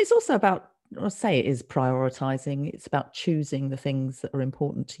 it's also about, I'll say it is prioritizing. It's about choosing the things that are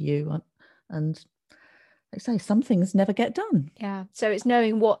important to you. And like I say, some things never get done. Yeah. So it's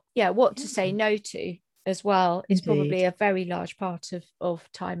knowing what to say no to as well is probably a very large part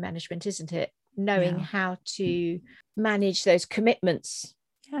of time management, isn't it? Knowing how to manage those commitments.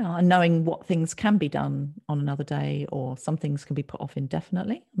 Yeah, and knowing what things can be done on another day, or some things can be put off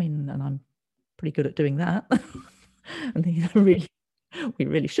indefinitely. I mean, and I'm pretty good at doing that. And we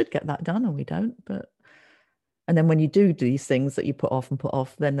really should get that done, and we don't. And then when you do these things that you put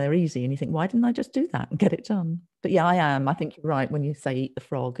off, then they're easy, and you think, why didn't I just do that and get it done? But yeah, I think you're right when you say eat the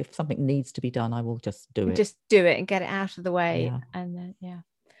frog. If something needs to be done, I will just do it. Just do it and get it out of the way. And then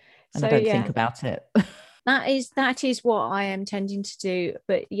and I don't think about it. That is what I am tending to do.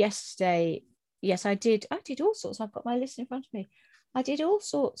 But yesterday, yes, I did all sorts. I've got my list in front of me. I did all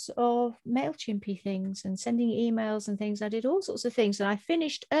sorts of MailChimpy things and sending emails and things. I did all sorts of things and I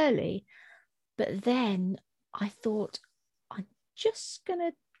finished early. But then I thought, I'm just going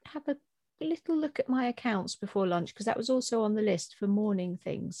to have a little look at my accounts before lunch, because that was also on the list for morning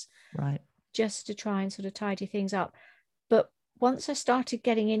things. Right. Just to try and sort of tidy things up. But once I started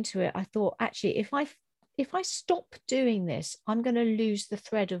getting into it, I thought, actually, if I stop doing this, I'm going to lose the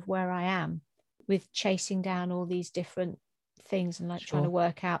thread of where I am with chasing down all these different things and trying to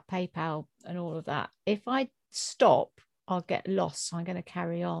work out PayPal and all of that. If I stop, I'll get lost. So I'm going to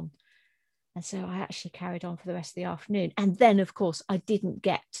carry on. And so I actually carried on for the rest of the afternoon. And then, of course, I didn't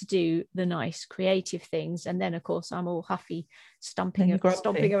get to do the nice creative things. And then, of course, I'm all huffy, stomping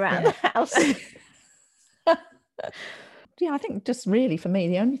around the house. Yeah, I think just really for me,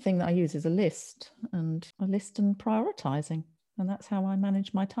 the only thing that I use is a list and prioritizing. And that's how I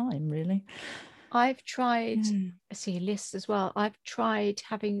manage my time, really. I've tried, lists as well. I've tried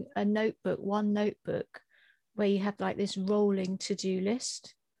having one notebook where you have like this rolling to-do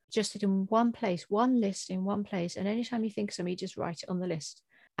list, just in one place, one list in one place. And anytime you think of something, you just write it on the list.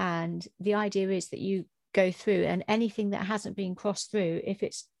 And the idea is that you go through, and anything that hasn't been crossed through, if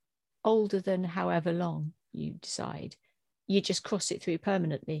it's older than however long you decide, you just cross it through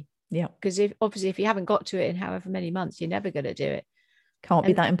permanently. Yeah. Because if you haven't got to it in however many months, you're never going to do it. Can't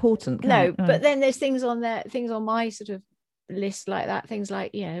be that important. No, but then there's things on there, things on my sort of list like that, things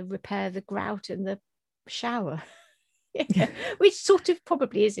like, repair the grout in the shower. Which sort of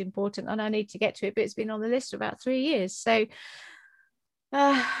probably is important, and I need to get to it, but it's been on the list for about 3 years. So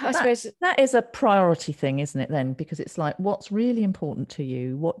I suppose that is a priority thing, isn't it, then? Because it's like, what's really important to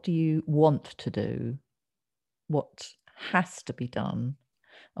you? What do you want to do? What has to be done?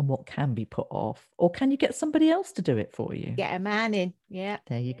 And what can be put off? Or can you get somebody else to do it for you? Get a man in. Yeah.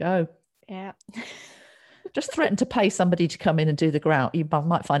 There you go. Yeah. Just threaten to pay somebody to come in and do the grout. You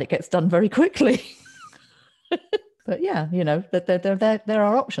might find it gets done very quickly. But yeah, there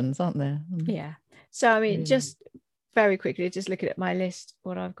are options, aren't there? Yeah. So I mean, just very quickly, just looking at my list,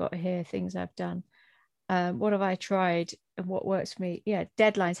 what I've got here, things I've done. What have I tried and what works for me? Yeah,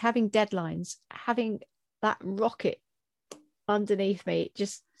 deadlines, having that rocket underneath me,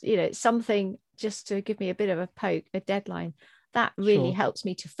 just something just to give me a bit of a poke, a deadline. That really helps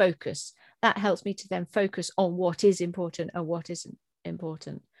me to focus. That helps me to then focus on what is important and what isn't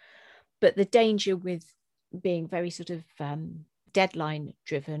important. But the danger with being very sort of deadline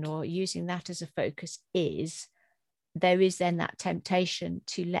driven or using that as a focus is there is then that temptation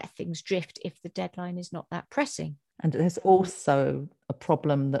to let things drift if the deadline is not that pressing. And there's also a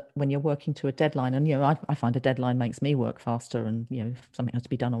problem that when you're working to a deadline, and I find a deadline makes me work faster, and if something has to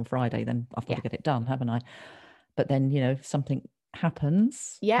be done on Friday, then I've got to get it done, haven't I? But then if something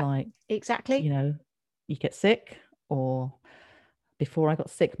happens, like exactly, you get sick, or before I got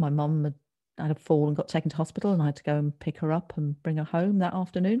sick, my mum had a fall and got taken to hospital, and I had to go and pick her up and bring her home that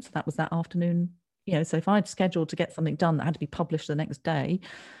afternoon. So that was that afternoon. So if I'd scheduled to get something done that had to be published the next day,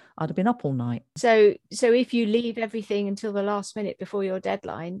 I'd have been up all night. So if you leave everything until the last minute before your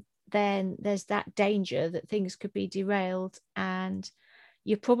deadline, then there's that danger that things could be derailed and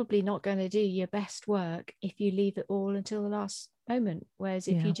you're probably not going to do your best work if you leave it all until the last moment. Whereas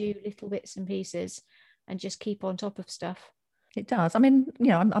if you do little bits and pieces and just keep on top of stuff. It does. I mean,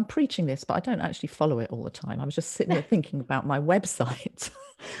 I'm preaching this, but I don't actually follow it all the time. I was just sitting there thinking about my website.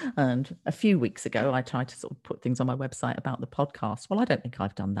 And a few weeks ago, I tried to sort of put things on my website about the podcast. Well, I don't think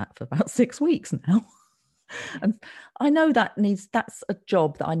I've done that for about 6 weeks now. And I know that's a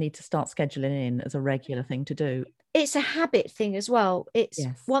job that I need to start scheduling in as a regular thing to do. It's a habit thing as well. It's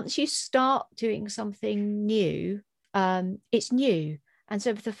once you start doing something new, it's new. And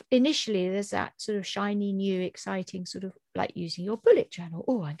so initially there's that sort of shiny, new, exciting sort of like using your bullet journal.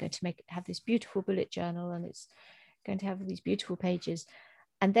 Oh, I'm going to have this beautiful bullet journal and it's going to have these beautiful pages.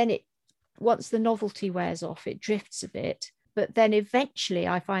 And then once the novelty wears off, it drifts a bit. But then eventually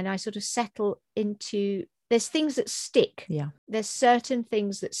I find I sort of settle into, there's things that stick. Yeah. There's certain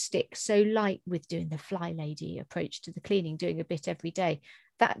things that stick. So like with doing the fly lady approach to the cleaning, doing a bit every day,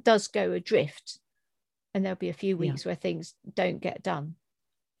 that does go adrift. And there'll be a few weeks where things don't get done.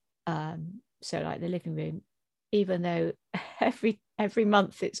 So like the living room, even though every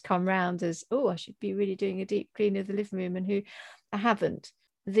month it's come round as, oh, I should be really doing a deep clean of the living room, and who I haven't,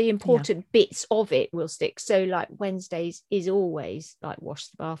 the important bits of it will stick. So like Wednesdays is always like wash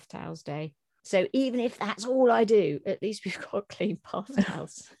the bath towels day. So even if that's all I do, at least we've got clean bath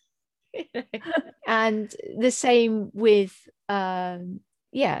towels. And the same with so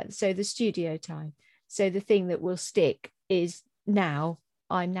the studio time. So the thing that will stick is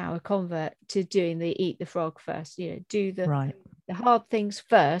I'm now a convert to doing the eat the frog first, do the hard things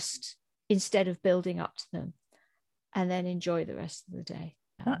first instead of building up to them, and then enjoy the rest of the day.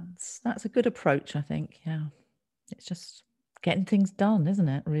 That's a good approach, I think. Yeah. It's just getting things done, isn't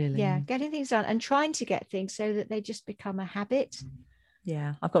it, really? Yeah, getting things done and trying to get things so that they just become a habit.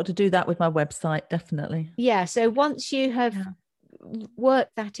 Yeah, I've got to do that with my website, definitely. Yeah, so once you have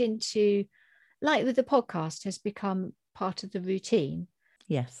worked that into, like with the podcast, has become part of the routine.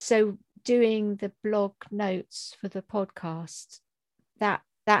 Yes. So doing the blog notes for the podcast, that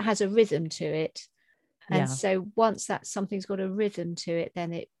has a rhythm to it. And so once something's got a rhythm to it,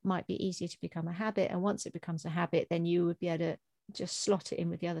 then it might be easier to become a habit. And once it becomes a habit, then you would be able to just slot it in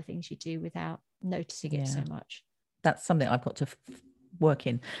with the other things you do without noticing it so much. That's something I've got to work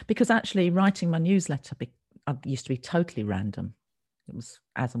in, because actually writing my newsletter used to be totally random. It was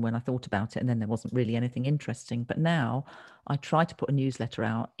as and when I thought about it, and then there wasn't really anything interesting. But now I try to put a newsletter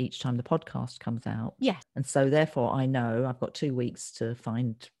out each time the podcast comes out. Yes. And so therefore I know I've got 2 weeks to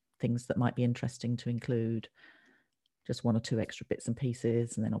find things that might be interesting to include, just 1 or 2 extra bits and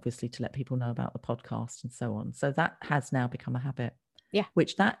pieces, and then obviously to let people know about the podcast and so on. So that has now become a habit. Yeah.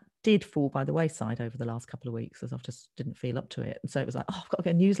 Which that did fall by the wayside over the last couple of weeks, as I've just didn't feel up to it. And so it was like, I've got to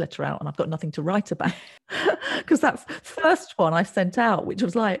get a newsletter out and I've got nothing to write about. Because that first one I sent out, which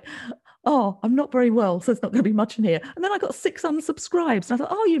was like, oh, I'm not very well, so there's not going to be much in here. And then I got 6 unsubscribes. And I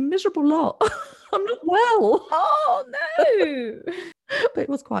thought, oh, you miserable lot. I'm not well. Oh, no. But it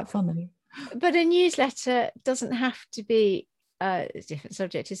was quite funny. But a newsletter doesn't have to be, it's a different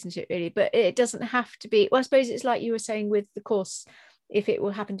subject, isn't it, really? But it doesn't have to be, well, I suppose it's like you were saying with the course, if it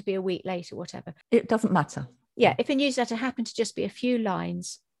will happen to be a week late or whatever. It doesn't matter. Yeah, if a newsletter happened to just be a few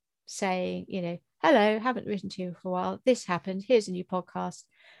lines saying, hello, haven't written to you for a while. This happened. Here's a new podcast.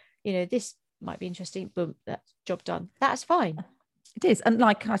 This might be interesting. Boom, that's job done. That's fine. It is. And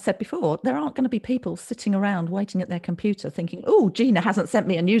like I said before, there aren't going to be people sitting around waiting at their computer thinking, oh, Gina hasn't sent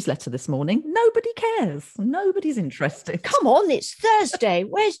me a newsletter this morning. Nobody cares. Nobody's interested. Come on, it's Thursday.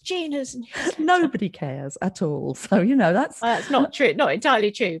 Where's Gina's newsletter? Nobody cares at all. So, that's not true. Not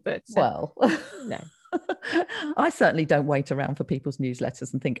entirely true, but well, no. I certainly don't wait around for people's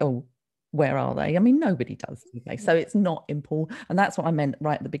newsletters and think, oh, where are they? I mean, nobody does. Okay? So it's not important. And that's what I meant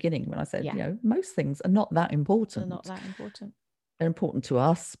right at the beginning when I said, most things are not that important. They're not that important. They're important to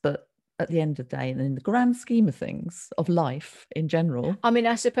us, but at the end of the day, and in the grand scheme of things, of life in general. I mean,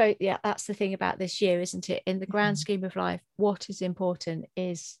 I suppose, that's the thing about this year, isn't it? In the grand scheme of life, what is important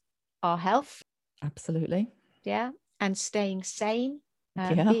is our health. Absolutely. Yeah. And staying sane,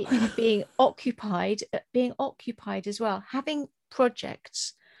 being occupied as well, having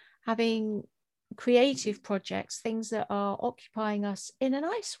projects, having creative projects, things that are occupying us in a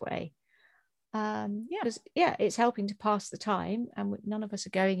nice way. Because it's helping to pass the time, and none of us are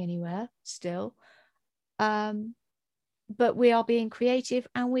going anywhere still, but we are being creative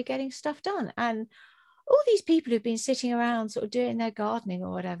and we're getting stuff done. And all these people who've been sitting around sort of doing their gardening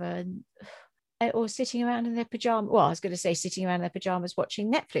or whatever, or sitting around in their pajamas, well, I was going to say sitting around in their pajamas watching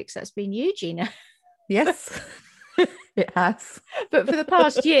Netflix. That's been you, Gina. Yes. It has. But for the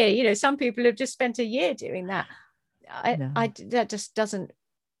past year, some people have just spent a year doing that. That just doesn't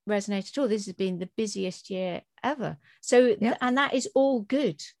resonate at all. This has been the busiest year ever. So, and that is all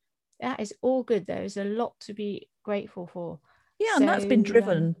good. That is all good. There is a lot to be grateful for. Yeah, and that's been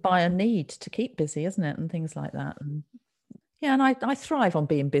driven by a need to keep busy, isn't it? And things like that. And yeah, and I thrive on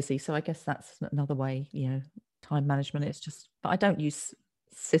being busy. So I guess that's another way, time management. It's just, but I don't use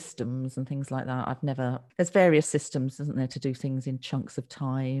systems and things like that. There's various systems, isn't there, to do things in chunks of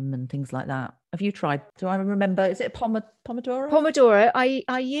time and things like that. Have you tried? Do I remember? Is it Pomodoro? Pomodoro.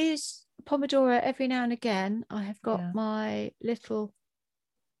 I use Pomodoro every now and again. I have got my little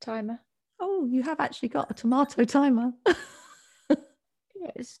timer. Oh, you have actually got a tomato timer.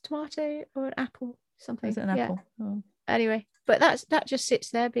 It's a tomato or an apple, something. Is it an apple? Oh. Anyway, but that just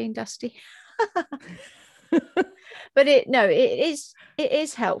sits there being dusty. But it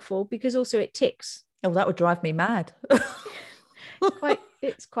is helpful because also it ticks. Oh, that would drive me mad.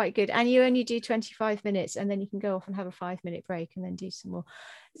 It's quite good. And you only do 25 minutes and then you can go off and have a 5-minute break and then do some more.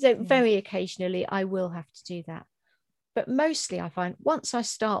 So very occasionally I will have to do that. But mostly I find once I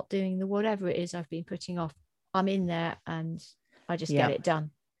start doing the whatever it is I've been putting off, I'm in there and I just get it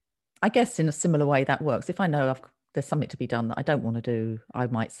done. I guess in a similar way that works. If I know there's something to be done that I don't want to do, I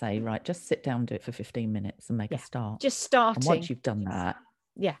might say, right, just sit down and do it for 15 minutes and make a start. Just starting. And once you've done that,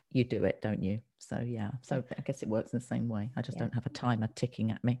 you do it, don't you? So so I guess it works in the same way. I just don't have a timer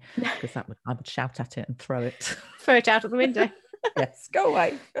ticking at me because I would shout at it and throw it out of the window. Yes, go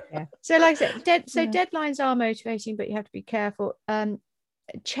away. So like I said, deadlines are motivating, but you have to be careful.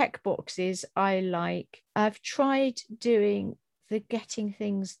 Check boxes I like. I've tried doing the getting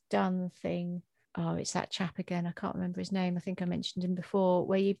things done thing. Oh, it's that chap again. I can't remember his name. I think I mentioned him before,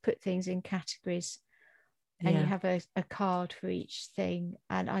 where you put things in categories and you have a card for each thing.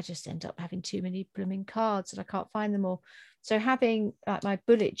 And I just end up having too many blooming cards and I can't find them all. So having my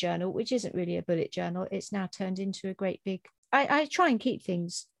bullet journal, which isn't really a bullet journal, it's now turned into a great big, I try and keep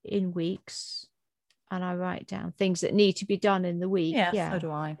things in weeks and I write down things that need to be done in the week. So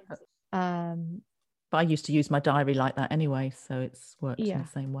do I. But I used to use my diary like that anyway, so it's worked in the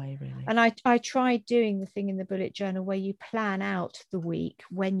same way, really. And I tried doing the thing in the bullet journal where you plan out the week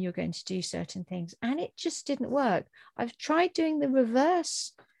when you're going to do certain things, and it just didn't work. I've tried doing the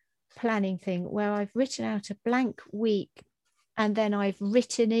reverse planning thing where I've written out a blank week and then I've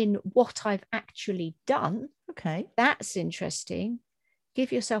written in what I've actually done. Okay. That's interesting.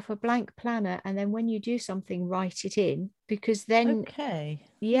 Give yourself a blank planner and then when you do something, write it in, because then... Okay.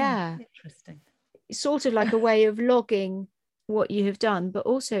 Yeah. Interesting. Sort of like a way of logging what you have done, but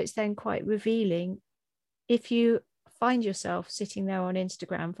also it's then quite revealing if you find yourself sitting there on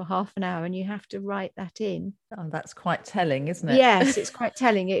Instagram for half an hour and you have to write that in. Oh, that's quite telling, isn't it? Yes, it's quite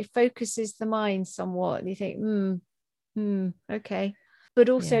telling. It focuses the mind somewhat and you think okay, but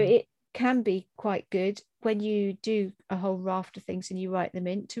also it can be quite good when you do a whole raft of things and you write them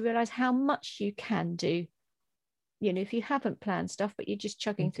in to realize how much you can do. If you haven't planned stuff, but you're just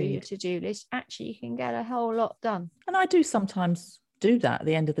chugging through your to-do list, actually you can get a whole lot done. And I do sometimes do that at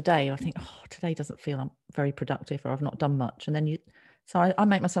the end of the day. I think, today doesn't feel I'm very productive or I've not done much. And then so I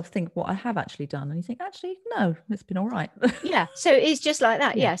make myself think what I have actually done. And you think, actually, no, it's been all right. Yeah. So it's just like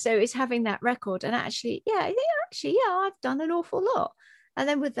that. Yeah. So it's having that record and actually, I've done an awful lot. And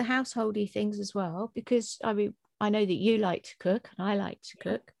then with the householdy things as well, because I know that you like to cook and I like to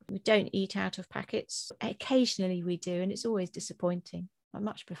cook. We don't eat out of packets. Occasionally we do, and it's always disappointing. I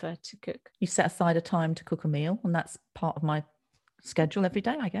much prefer to cook. You set aside a time to cook a meal, and that's part of my schedule every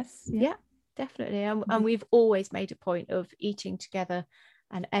day, I guess. Yeah, definitely. And we've always made a point of eating together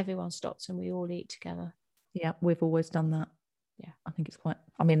and everyone stops and we all eat together. Yeah, we've always done that. Yeah, I think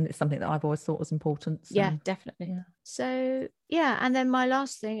it's something that I've always thought was important. So. Yeah, definitely. Yeah. So, and then my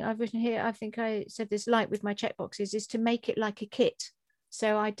last thing I've written here, I think I said this like with my checkboxes, is to make it like a kit.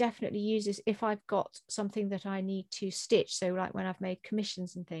 So I definitely use this if I've got something that I need to stitch. So like when I've made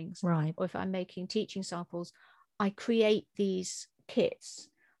commissions and things, right? Or if I'm making teaching samples, I create these kits.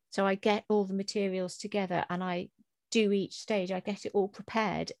 So I get all the materials together and I do each stage. I get it all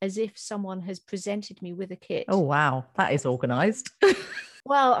prepared as if someone has presented me with a kit. Oh, wow. That is organized.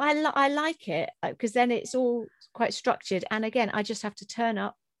 Well, I like it because then it's all quite structured. And again, I just have to turn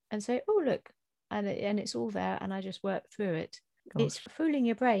up and say, oh, look, and it's all there. And I just work through it. Gosh. It's fooling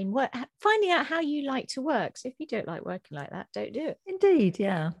your brain, finding out how you like to work. So if you don't like working like that, don't do it. Indeed,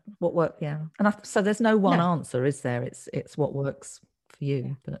 yeah. What work? Yeah. And so there's no one answer, is there? It's what works for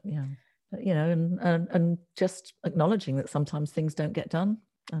you. Yeah. But and just acknowledging that sometimes things don't get done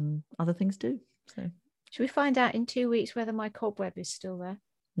and other things do. So should we find out in 2 weeks whether my cobweb is still there?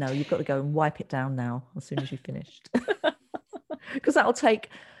 No, you've got to go and wipe it down now as soon as you've finished, because that'll take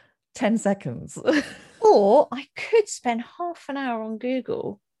 10 seconds. Or I could spend half an hour on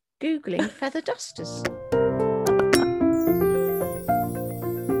Google Googling feather dusters.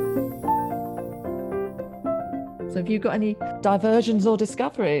 So have you got any diversions or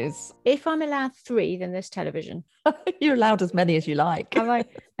discoveries? If I'm allowed 3, then there's television. You're allowed as many as you like. Am I?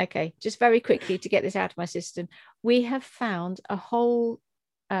 Okay, just very quickly to get this out of my system. We have found a whole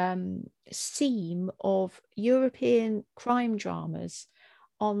seam of European crime dramas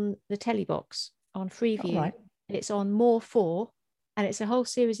on the telly box on Freeview. Right. It's on More 4, and it's a whole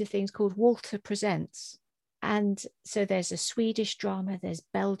series of things called Walter Presents. And so there's a Swedish drama, there's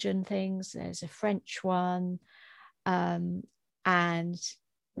Belgian things, there's a French one. And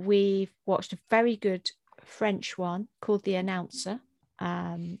we've watched a very good French one called The Announcer.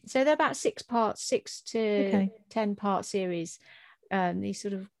 So they're about 6 parts, 6 to 10 part series. These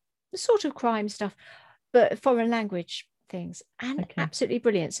sort of crime stuff, but foreign language things, and absolutely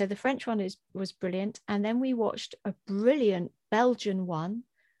brilliant. So the French one was brilliant, and then we watched a brilliant Belgian one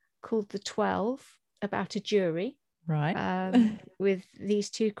called The 12, about a jury, right, with these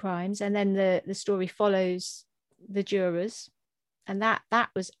 2 crimes, and then the story follows the jurors, and that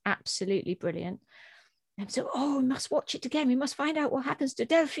was absolutely brilliant. And so, we must watch it again. We must find out what happens to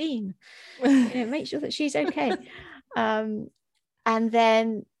Delphine. Make sure that she's okay. And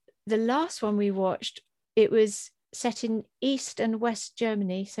then the last one we watched, it was set in East and West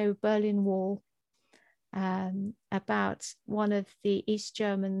Germany, so Berlin Wall, about one of the East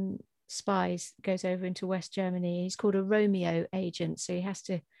German spies goes over into West Germany. He's called a Romeo agent, so he has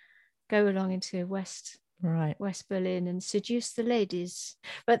to go along into West Berlin and seduce the ladies.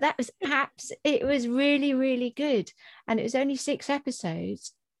 But that was it was really, really good, and it was only 6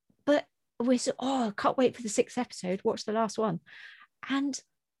 episodes, but we said, I can't wait for the 6th episode, watch the last one, and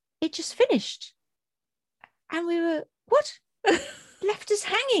it just finished, and we were left us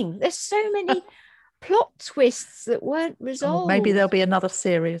hanging. There's so many plot twists that weren't resolved. Maybe there'll be another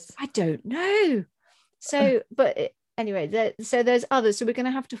series. I don't know. So but anyway, so there's others, so we're going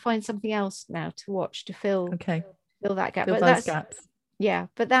to have to find something else now to watch to fill that gap. Fill those gaps. Yeah,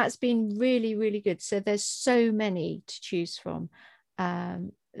 but that's been really, really good. So there's so many to choose from.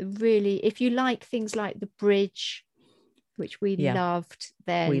 Really, if you like things like The Bridge, which we loved,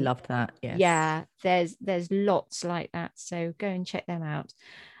 then we loved that. Yes. Yeah, there's lots like that. So go and check them out.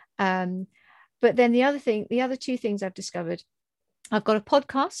 But then the other 2 things I've discovered, I've got a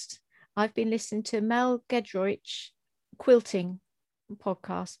podcast. I've been listening to Mel Gedroich quilting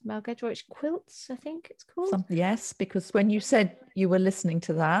podcast. Mel Gedroich Quilts, I think it's called. Yes, because when you said you were listening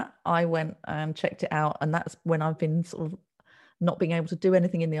to that, I went and checked it out, and that's when I've been sort of not being able to do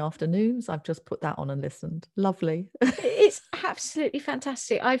anything in the afternoons. I've just put that on and listened. Lovely. It's absolutely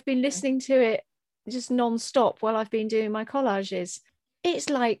fantastic. I've been listening to it just non-stop while I've been doing my collages.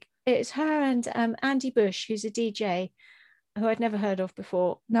 It's her and Andy Bush, who's a DJ who I'd never heard of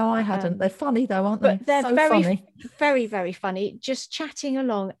before. No, I hadn't. They're funny though, aren't they? But they're so very funny. Very, very funny, just chatting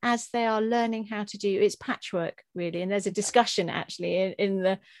along as they are learning how to do it's patchwork, really. And there's a discussion actually in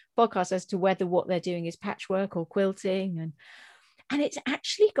the podcast as to whether what they're doing is patchwork or quilting, and it's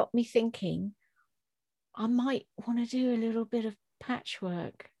actually got me thinking I might want to do a little bit of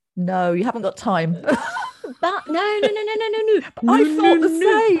patchwork. No, you haven't got time. But no. I thought the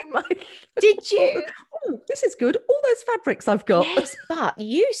same. Did you? Oh, this is good. All those fabrics I've got. Yes, but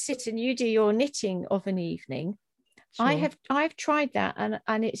you sit and you do your knitting of an evening. Sure. I've tried that,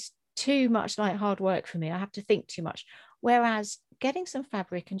 and it's too much like hard work for me. I have to think too much. Whereas getting some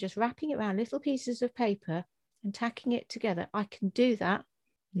fabric and just wrapping it around little pieces of paper and tacking it together, I can do that.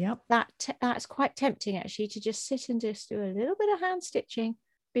 Yep. That's quite tempting actually, to just sit and just do a little bit of hand stitching,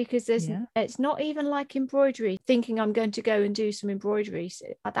 because it's not even like embroidery, thinking I'm going to go and do some embroidery. So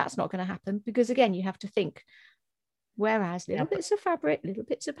that's not going to happen, because again, you have to think. Whereas little bits of fabric, little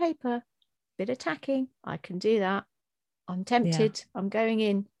bits of paper, bit of tacking, I can do that. I'm tempted. Yeah. I'm going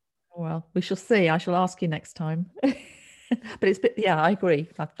in. Well, we shall see. I shall ask you next time. But I agree.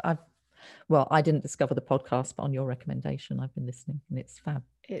 I didn't discover the podcast, but on your recommendation, I've been listening, and it's fab.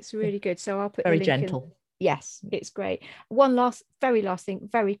 It's really good. So I'll put very the link gentle. In. Yes, it's great. Very last thing,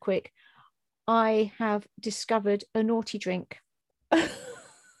 very quick. I have discovered a naughty drink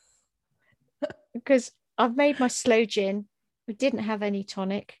because I've made my sloe gin. We didn't have any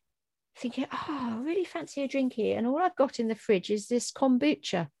tonic. Thinking, I really fancy a drink here, and all I've got in the fridge is this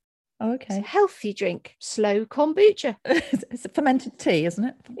kombucha. Oh, okay. It's a healthy drink, slow kombucha. It's a fermented tea, isn't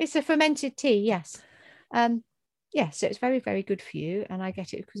it? It's a fermented tea, yes. So it's very, very good for you, and I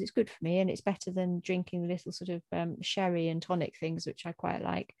get it because it's good for me, and it's better than drinking the little sort of sherry and tonic things, which I quite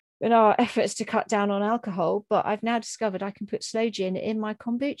like. in our efforts to cut down on alcohol, but I've now discovered I can put sloe gin in my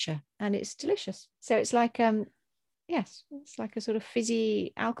kombucha and it's delicious. So it's like yes, it's like a sort of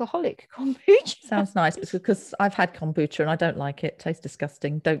fizzy alcoholic kombucha. Sounds nice, because I've had kombucha and I don't like it. Tastes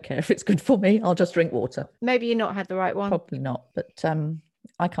disgusting. Don't care if it's good for me. I'll just drink water. Maybe you've not had the right one. Probably not, but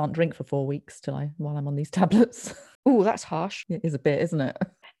I can't drink for 4 weeks while I'm on these tablets. Oh, that's harsh. It is a bit, isn't it?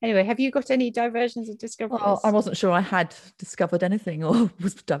 Anyway, have you got any diversions or discoveries? Well, I wasn't sure I had discovered anything or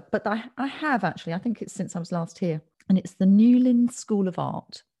was done, but I have actually. I think it's since I was last here, and it's the Newlyn School of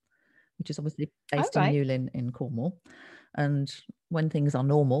Art, which is obviously based in Newlyn in Cornwall. And when things are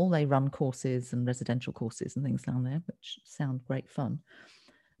normal, they run courses and residential courses and things down there, which sound great fun.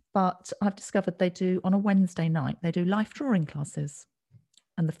 But I've discovered they do, on a Wednesday night, they do life drawing classes.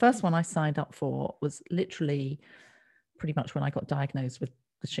 And the first one I signed up for was literally pretty much when I got diagnosed with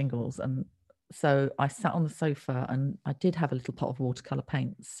the shingles. And so I sat on the sofa and I did have a little pot of watercolour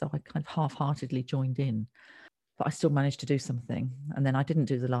paints. So I kind of half-heartedly joined in. But I still managed to do something. And then I didn't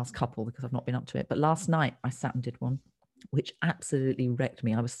do the last couple because I've not been up to it. But last night I sat and did one, which absolutely wrecked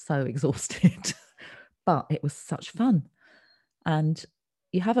me. I was so exhausted, but it was such fun. And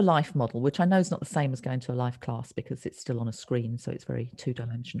you have a life model, which I know is not the same as going to a life class because it's still on a screen. So it's very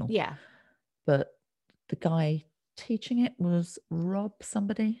two-dimensional. Yeah. But the guy teaching it was Rob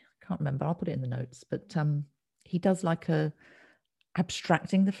somebody. I can't remember. I'll put it in the notes. But he does like a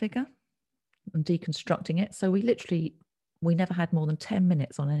abstracting the figure and deconstructing it. So we never had more than 10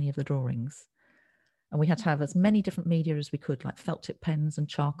 minutes on any of the drawings. And we had to have as many different media as we could, like felt tip pens and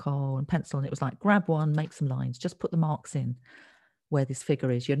charcoal and pencil. And it was like, grab one, make some lines, just put the marks in where this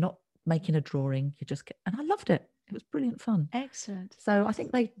figure is. You're not making a drawing. And I loved it. It was brilliant fun. Excellent. So I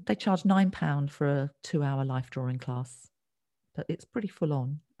think they charge £9 for a 2-hour life drawing class, but it's pretty full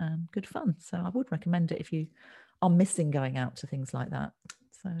on and good fun. So I would recommend it if you are missing going out to things like that.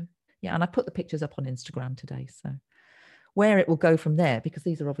 So yeah, and I put the pictures up on Instagram today. So where it will go from there, because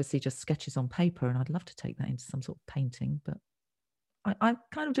these are obviously just sketches on paper and I'd love to take that into some sort of painting, but I'm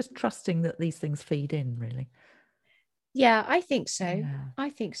kind of just trusting that these things feed in, really. Yeah, I think so. Yeah. I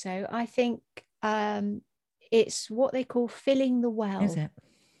think so. I think it's what they call filling the well. Is it?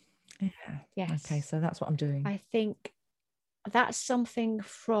 Yeah. Yes. Okay, so that's what I'm doing. I think that's something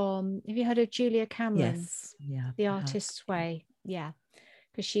from, have you heard of Julia Cameron? Yes. Yeah. The Artist's Way. Yeah.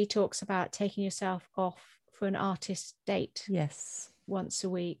 Because she talks about taking yourself off for an artist date. Yes. Once a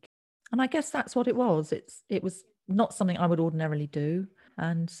week. And I guess that's what it was. It was not something I would ordinarily do.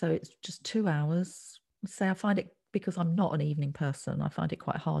 And so it's just 2 hours. Say I find it, because I'm not an evening person, I find it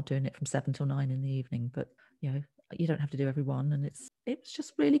quite hard doing it from 7 till 9 in the evening. But, you know, you don't have to do every one. And it was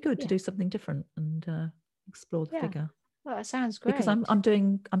just really good to do something different and explore the figure. Well, that sounds great. Because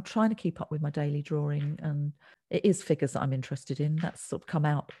I'm trying to keep up with my daily drawing, and it is figures that I'm interested in. That's sort of come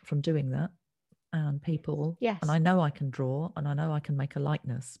out from doing that, and people. Yes. And I know I can draw and I know I can make a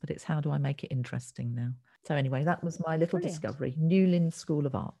likeness, but it's how do I make it interesting now? So anyway, that was my little discovery, Newlyn School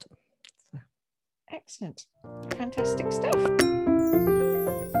of Art. So. Excellent. Fantastic stuff.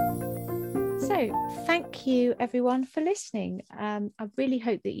 So thank you everyone for listening. I really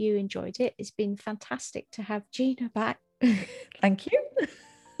hope that you enjoyed it. It's been fantastic to have Gina back. Thank you.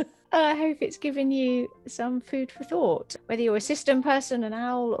 I hope it's given you some food for thought, whether you're a system person, an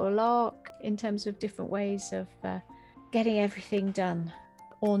owl or lark, in terms of different ways of getting everything done,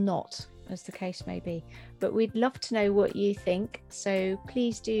 or not, as the case may be. But we'd love to know what you think. So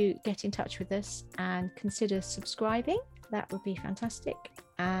please do get in touch with us and consider subscribing. That would be fantastic.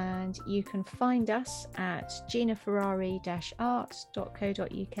 And you can find us at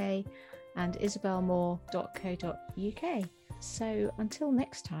ginaferrari-art.co.uk and isabelmoore.co.uk. So until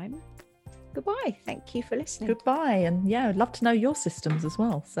next time, goodbye. Thank you for listening. Goodbye. And yeah, I'd love to know your systems as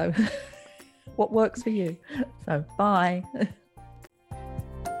well. So what works for you? So bye.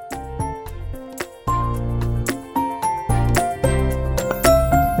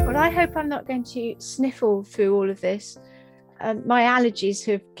 Well, I hope I'm not going to sniffle through all of this. My allergies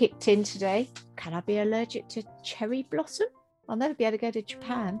have kicked in today. Can I be allergic to cherry blossom? I'll never be able to go to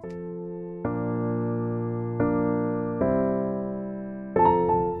Japan.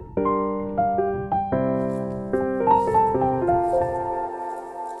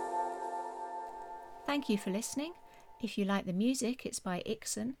 Thank you for listening. If you like the music, it's by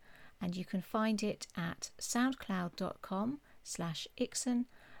Ixon, and you can find it at soundcloud.com/Ixon,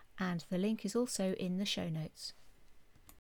 and the link is also in the show notes.